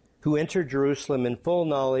 who entered Jerusalem in full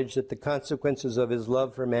knowledge that the consequences of his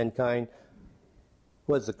love for mankind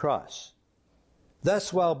was the cross.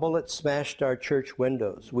 Thus, while bullets smashed our church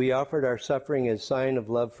windows, we offered our suffering as sign of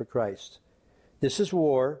love for Christ. This is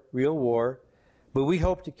war, real war, but we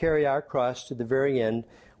hope to carry our cross to the very end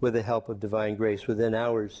with the help of divine grace." Within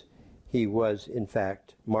hours, he was, in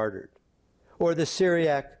fact, martyred. Or the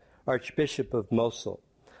Syriac Archbishop of Mosul,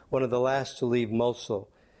 one of the last to leave Mosul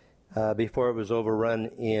before it was overrun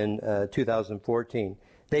in 2014.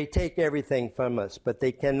 "They take everything from us, but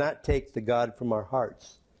they cannot take the God from our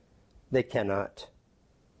hearts." They cannot.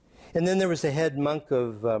 And then there was the head monk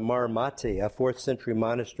of Marmati, a 4th century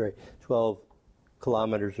monastery, 12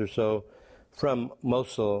 kilometers or so from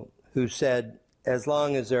Mosul, who said, "As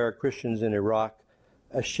long as there are Christians in Iraq,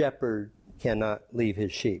 a shepherd cannot leave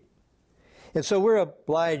his sheep." And so we're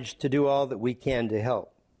obliged to do all that we can to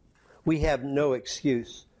help. We have no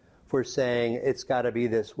excuse for saying it's got to be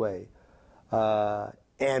this way.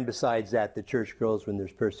 And besides that, the church grows when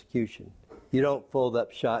there's persecution. You don't fold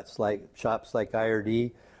up shops like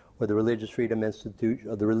IRD or the Religious Freedom Institute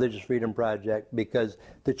or the Religious Freedom Project because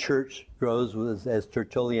the church grows, as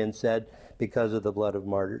Tertullian said, because of the blood of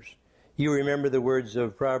martyrs. You remember the words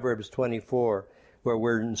of Proverbs 24, where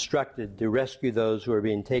we're instructed to rescue those who are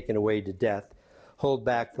being taken away to death, hold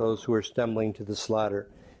back those who are stumbling to the slaughter.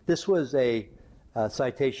 This was a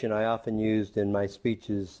citation I often used in my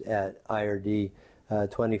speeches at IRD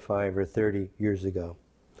 25 or 30 years ago.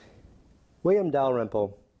 William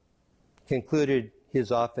Dalrymple concluded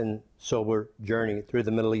his often sober journey through the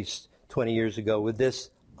Middle East 20 years ago with this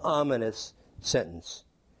ominous sentence.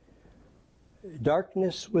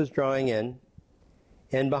 "Darkness was drawing in,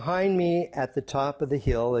 and behind me at the top of the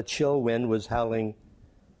hill a chill wind was howling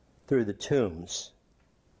through the tombs.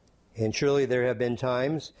 And surely there have been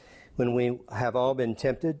times when we have all been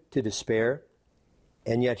tempted to despair,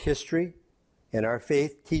 and yet history and our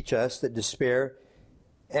faith teach us that despair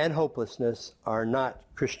and hopelessness are not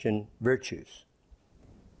Christian virtues.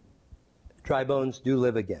 Dry bones do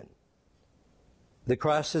live again. The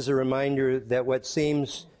cross is a reminder that what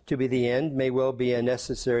seems to be the end may well be a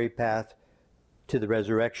necessary path to the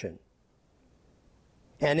resurrection.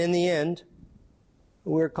 And in the end,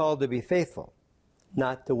 we're called to be faithful,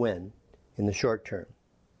 not to win in the short term.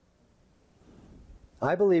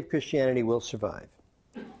 I believe Christianity will survive.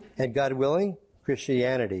 And God willing,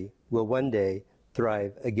 Christianity will one day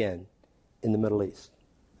thrive again in the Middle East.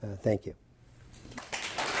 Thank you.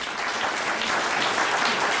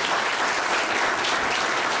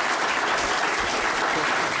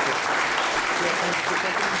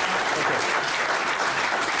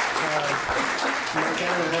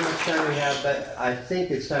 How much time we have, but I think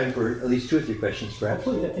it's time for at least 2 or 3 questions, perhaps.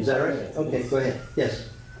 Is that right? Okay, go ahead. Yes.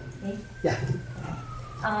 Me? Yeah.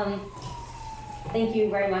 Thank you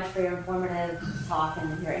very much for your informative talk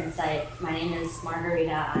and your insight. My name is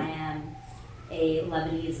Margarita. I am a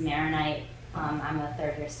Lebanese Maronite. I'm a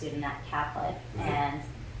third-year student at Catholic, and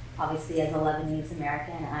obviously as a Lebanese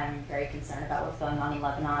American, I'm very concerned about what's going on in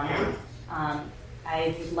Lebanon.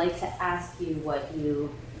 I would like to ask you what you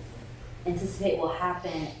anticipate will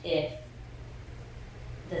happen if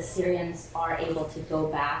the Syrians are able to go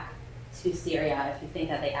back to Syria, if you think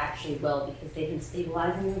that they actually will, because they've been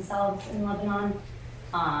stabilizing themselves in Lebanon.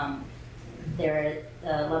 The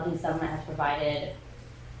Lebanese government has provided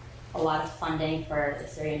a lot of funding for the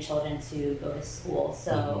Syrian children to go to school,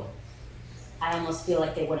 so I almost feel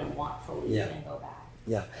like they wouldn't want to leave and go back.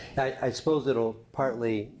 Yeah, I suppose it'll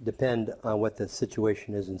partly depend on what the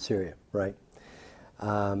situation is in Syria, right?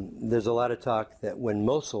 There's a lot of talk that when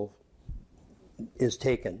Mosul is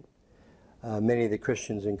taken, many of the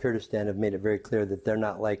Christians in Kurdistan have made it very clear that they're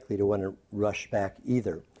not likely to want to rush back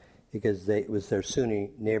either, because it was their Sunni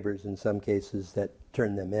neighbors in some cases that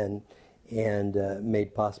turned them in and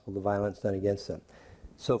made possible the violence done against them.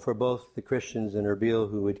 So for both the Christians in Erbil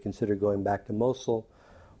who would consider going back to Mosul,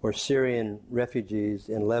 or Syrian refugees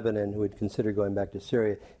in Lebanon who would consider going back to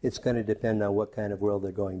Syria, it's going to depend on what kind of world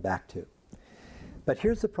they're going back to. But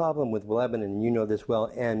here's the problem with Lebanon, and you know this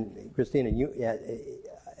well, and Christina, you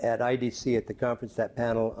at IDC at the conference, that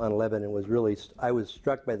panel on Lebanon was really, I was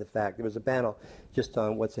struck by the fact, there was a panel just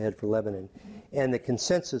on what's ahead for Lebanon, and the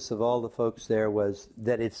consensus of all the folks there was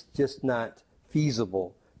that it's just not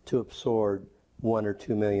feasible to absorb 1 or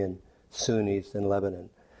 2 million Sunnis in Lebanon.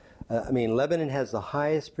 Lebanon has the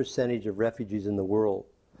highest percentage of refugees in the world,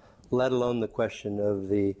 let alone the question of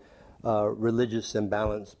the religious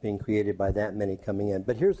imbalance being created by that many coming in.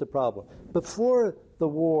 But here's the problem. Before the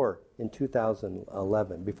war in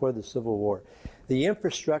 2011, before the Civil War, the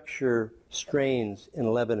infrastructure strains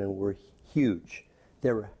in Lebanon were huge.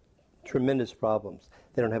 There were tremendous problems.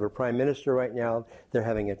 They don't have a prime minister right now. They're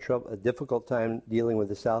having a difficult time dealing with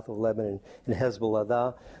the south of Lebanon and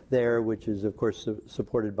Hezbollah there, which is, of course,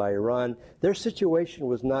 supported by Iran. Their situation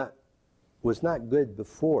was not good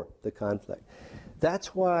before the conflict.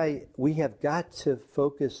 That's why we have got to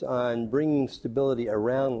focus on bringing stability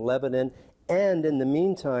around Lebanon and, in the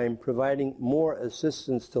meantime, providing more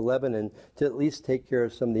assistance to Lebanon to at least take care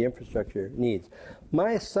of some of the infrastructure needs.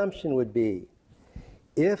 My assumption would be,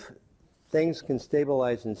 if things can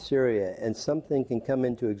stabilize in Syria and something can come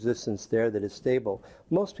into existence there that is stable,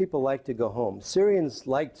 most people like to go home. Syrians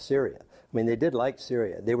liked Syria. I mean, they did like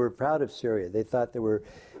Syria. They were proud of Syria. They thought there were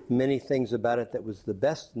many things about it that was the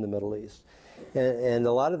best in the Middle East. And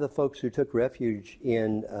a lot of the folks who took refuge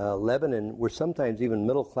in Lebanon were sometimes even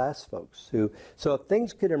middle-class folks. So if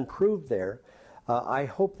things could improve there, I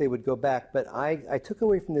hope they would go back. But I took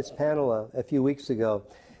away from this panel a few weeks ago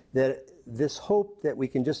that this hope that we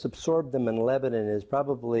can just absorb them in Lebanon is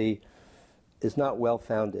not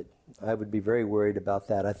well-founded. I would be very worried about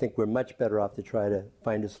that. I think we're much better off to try to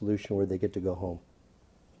find a solution where they get to go home.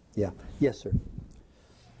 Yeah. Yes, sir.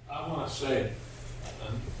 I want to say,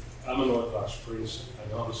 I'm an Orthodox priest. I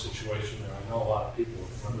know the situation there. I know a lot of people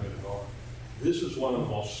who are ready to go. This is one of the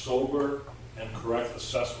most sober and correct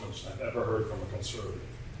assessments I've ever heard from a conservative.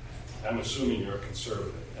 I'm assuming you're a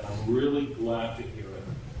conservative, and I'm really glad to hear it,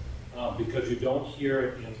 because you don't hear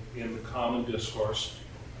it in the common discourse.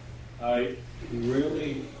 I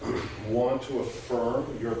really want to affirm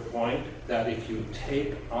your point that if you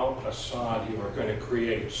take out Assad, you are going to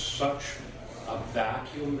create such a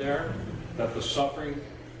vacuum there that the suffering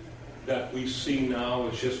that we see now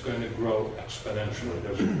is just going to grow exponentially.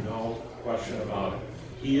 There's no question about it.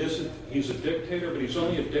 He's a dictator, but he's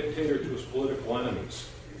only a dictator to his political enemies.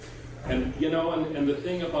 And you know, and the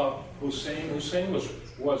thing about Hussein was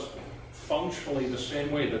functionally the same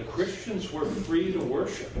way. The Christians were free to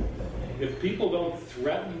worship. If people don't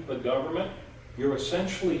threaten the government, you're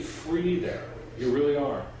essentially free there. You really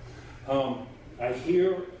are. I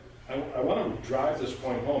want to drive this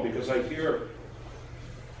point home because I hear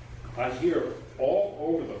all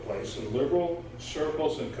over the place in liberal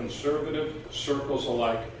circles and conservative circles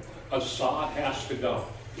alike, Assad has to go.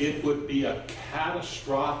 It would be a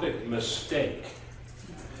catastrophic mistake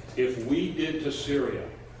if we did to Syria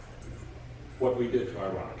what we did to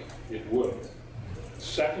Iraq. It would.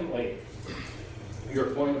 Secondly,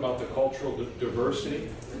 your point about the cultural diversity,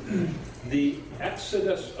 the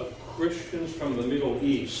exodus of Christians from the Middle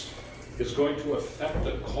East is going to affect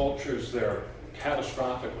the cultures there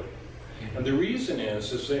catastrophically. And the reason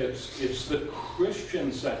is that it's the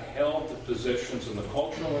Christians that held the positions in the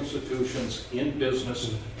cultural institutions, in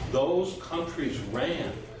business. Those countries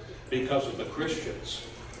ran because of the Christians.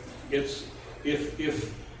 It's if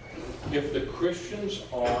the Christians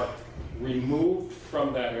are removed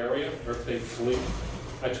from that area, or if they flee,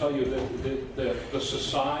 I tell you that the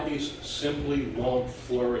societies simply won't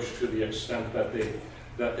flourish to the extent that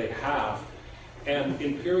they have. And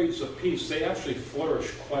in periods of peace, they actually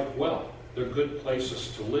flourish quite well. They're good places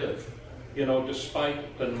to live, you know,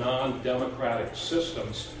 despite the non-democratic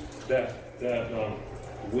systems that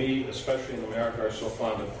we, especially in America, are so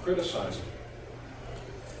fond of criticizing.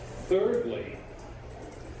 Thirdly,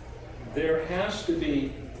 there has to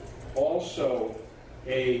be also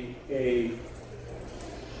an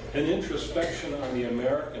introspection on the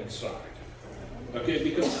American side, okay?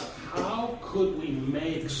 Because how could we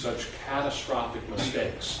make such catastrophic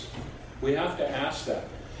mistakes? We have to ask that.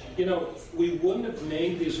 You know, we wouldn't have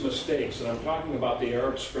made these mistakes, and I'm talking about the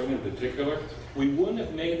Arab Spring in particular, we wouldn't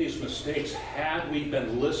have made these mistakes had we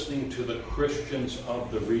been listening to the Christians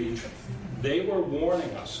of the region. They were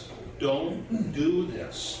warning us, don't do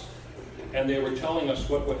this. And they were telling us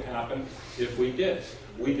what would happen if we did.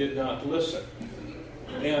 We did not listen.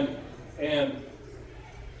 And I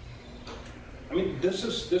mean, this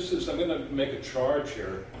is, I'm going to make a charge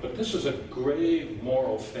here, but this is a grave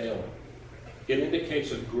moral failing. It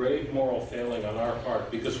indicates a grave moral failing on our part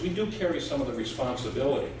because we do carry some of the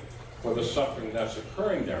responsibility for the suffering that's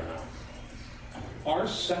occurring there now. Our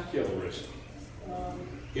secularism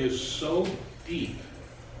is so deep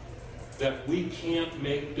that we can't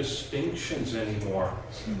make distinctions anymore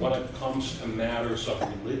when it comes to matters of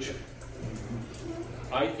religion.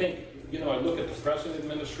 I think, you know, I look at the present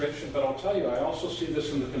administration, but I'll tell you, I also see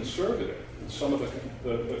this in the conservative, in some of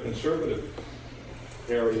the conservative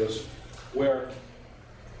areas where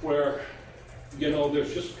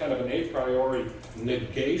there's just kind of an a priori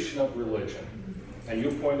negation of religion. And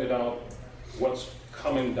you pointed out what's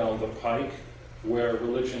coming down the pike, where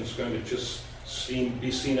religion is going to just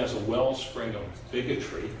be seen as a wellspring of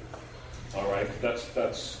bigotry. All right,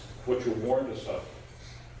 that's what you warned us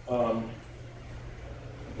of.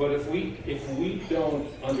 But if we don't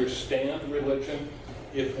understand religion,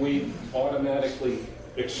 if we automatically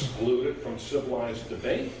exclude it from civilized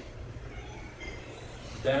debate,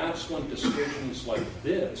 that's when decisions like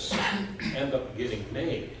this end up getting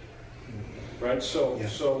made, right? So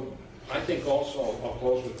I think also, I'll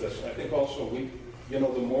close with this, I think also the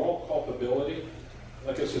moral culpability,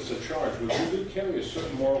 like I said, it's a charge. We do carry a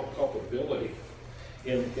certain moral culpability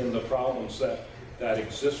in the problems that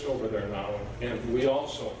exist over there now. And we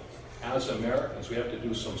also, as Americans, we have to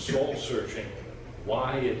do some soul searching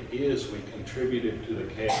why it is we contributed to the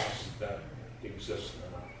chaos that exists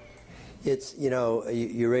now. It's,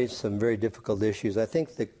 you raised some very difficult issues. I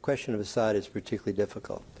think the question of Assad is particularly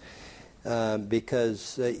difficult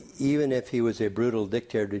because even if he was a brutal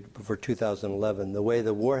dictator before 2011, the way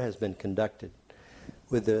the war has been conducted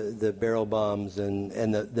with the barrel bombs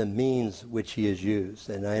and the means which he has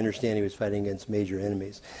used, and I understand he was fighting against major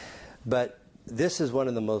enemies, but this is one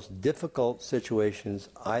of the most difficult situations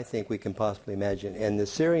I think we can possibly imagine. And the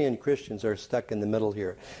Syrian Christians are stuck in the middle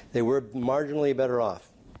here. They were marginally better off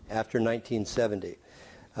after 1970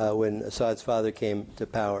 when Assad's father came to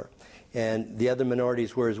power. And the other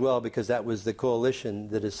minorities were as well, because that was the coalition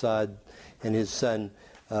that Assad and his son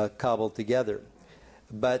cobbled together.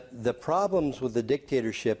 But the problems with the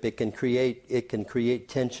dictatorship, it can create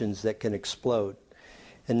tensions that can explode.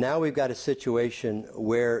 And now we've got a situation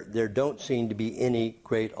where there don't seem to be any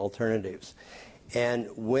great alternatives. And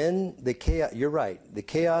when the chaos, you're right, the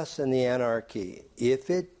chaos and the anarchy, if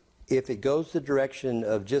it goes the direction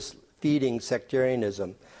of just feeding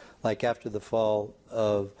sectarianism, like after the fall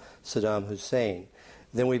of Saddam Hussein,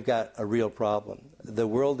 then we've got a real problem. The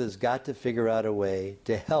world has got to figure out a way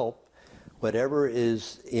to help whatever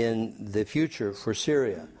is in the future for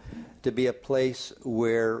Syria to be a place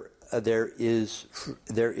where there is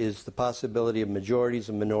the possibility of majorities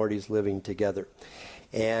and minorities living together.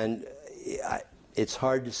 And it's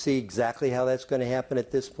hard to see exactly how that's going to happen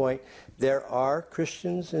at this point. There are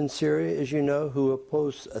Christians in Syria, as you know, who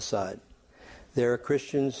oppose Assad. There are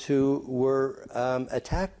Christians who were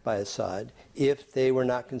attacked by Assad if they were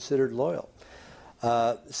not considered loyal.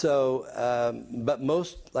 But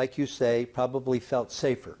most, like you say, probably felt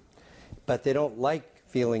safer. But they don't like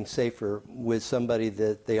feeling safer with somebody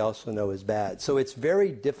that they also know is bad. So it's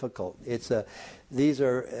very difficult. That's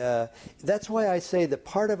why I say that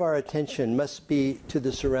part of our attention must be to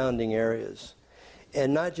the surrounding areas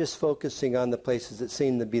and not just focusing on the places that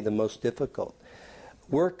seem to be the most difficult.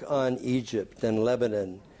 Work on Egypt and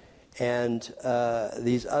Lebanon and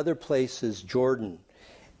these other places, Jordan,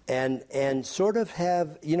 and sort of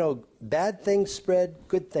have, bad things spread,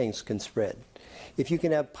 good things can spread. If you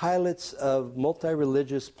can have pilots of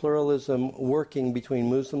multi-religious pluralism working between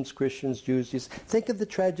Muslims, Christians, Jews, think of the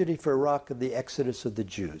tragedy for Iraq of the exodus of the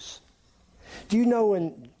Jews. Do you know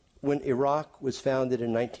when Iraq was founded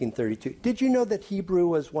in 1932, did you know that Hebrew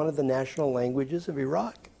was one of the national languages of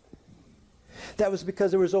Iraq? That was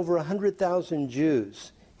because there was over 100,000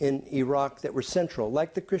 Jews in Iraq that were central,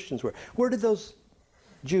 like the Christians were. Where did those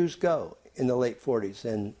Jews go in the late 40s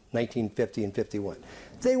and 1950 and 51?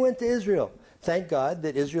 They went to Israel. Thank God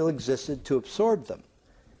that Israel existed to absorb them.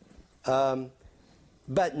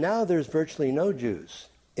 But now there's virtually no Jews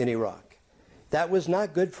in Iraq. That was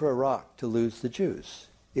not good for Iraq to lose the Jews.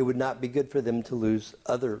 It would not be good for them to lose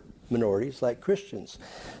other minorities like Christians.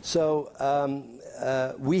 So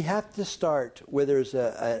we have to start where there's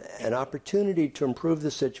an opportunity to improve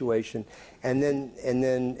the situation, and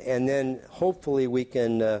then hopefully we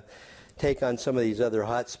can take on some of these other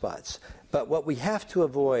hot spots. But what we have to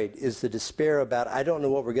avoid is the despair about, I don't know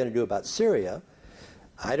what we're going to do about Syria.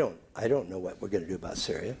 I don't know what we're going to do about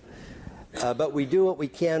Syria. But we do what we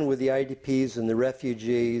can with the IDPs and the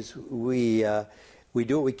refugees. We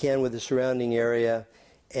do what we can with the surrounding area.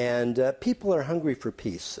 And people are hungry for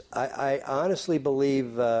peace. I honestly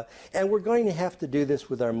believe, and we're going to have to do this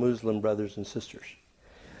with our Muslim brothers and sisters.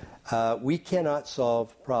 We cannot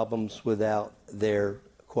solve problems without their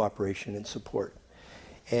cooperation and support.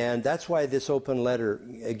 And that's why this open letter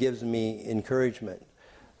gives me encouragement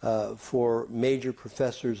for major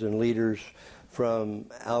professors and leaders from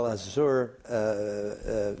Al-Azhar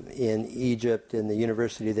in Egypt and the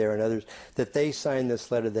university there and others, that they signed this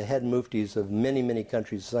letter. The head muftis of many, many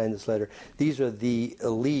countries signed this letter. These are the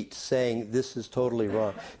elite saying this is totally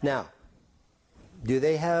wrong. Now, do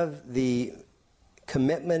they have the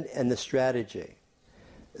commitment and the strategy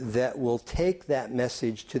that will take that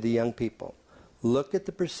message to the young people. Look at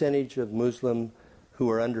the percentage of Muslim who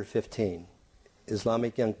are under 15,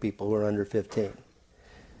 Islamic young people who are under 15.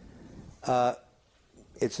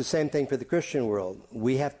 It's the same thing for the Christian world.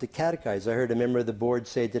 We have to catechize. I heard a member of the board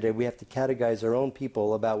say today we have to catechize our own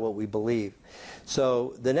people about what we believe.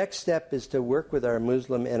 So the next step is to work with our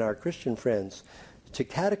Muslim and our Christian friends to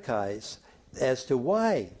catechize as to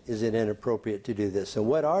why is it inappropriate to do this and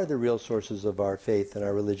what are the real sources of our faith and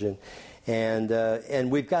our religion.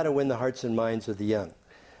 And we've got to win the hearts and minds of the young.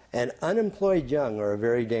 And unemployed young are a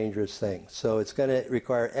very dangerous thing. So it's going to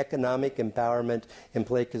require economic empowerment in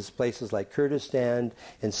places like Kurdistan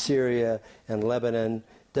and Syria and Lebanon.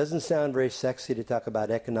 Doesn't sound very sexy to talk about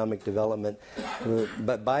economic development,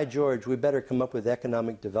 but by George, we better come up with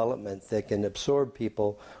economic development that can absorb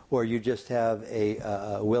people, or you just have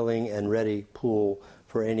a willing and ready pool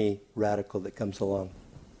for any radical that comes along.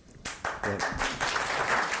 Yeah.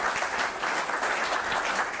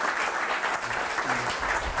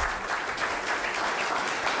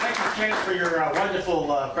 For your wonderful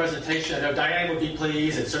presentation. I know Diane would be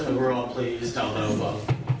pleased, and certainly we're all pleased, although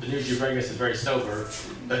the news you bring us is very sober,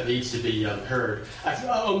 but needs to be heard. I've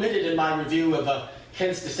omitted in my review of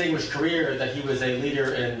Kent's distinguished career that he was a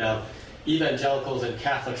leader in Evangelicals and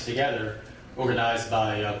Catholics Together, organized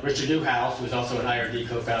by Richard Newhouse, who was also an IRD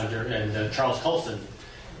co-founder, and Charles Colson.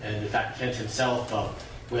 And in fact, Kent himself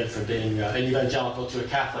went from being an evangelical to a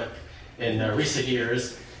Catholic in recent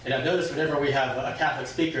years. And I've noticed whenever we have a Catholic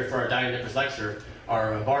speaker for our Diane Knippers lecture,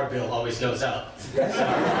 our bar bill always goes up. So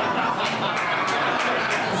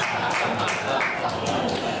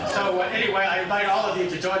anyway, I invite all of you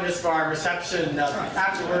to join us for our reception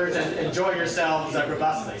afterwards and enjoy yourselves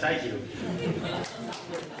robustly. Thank you.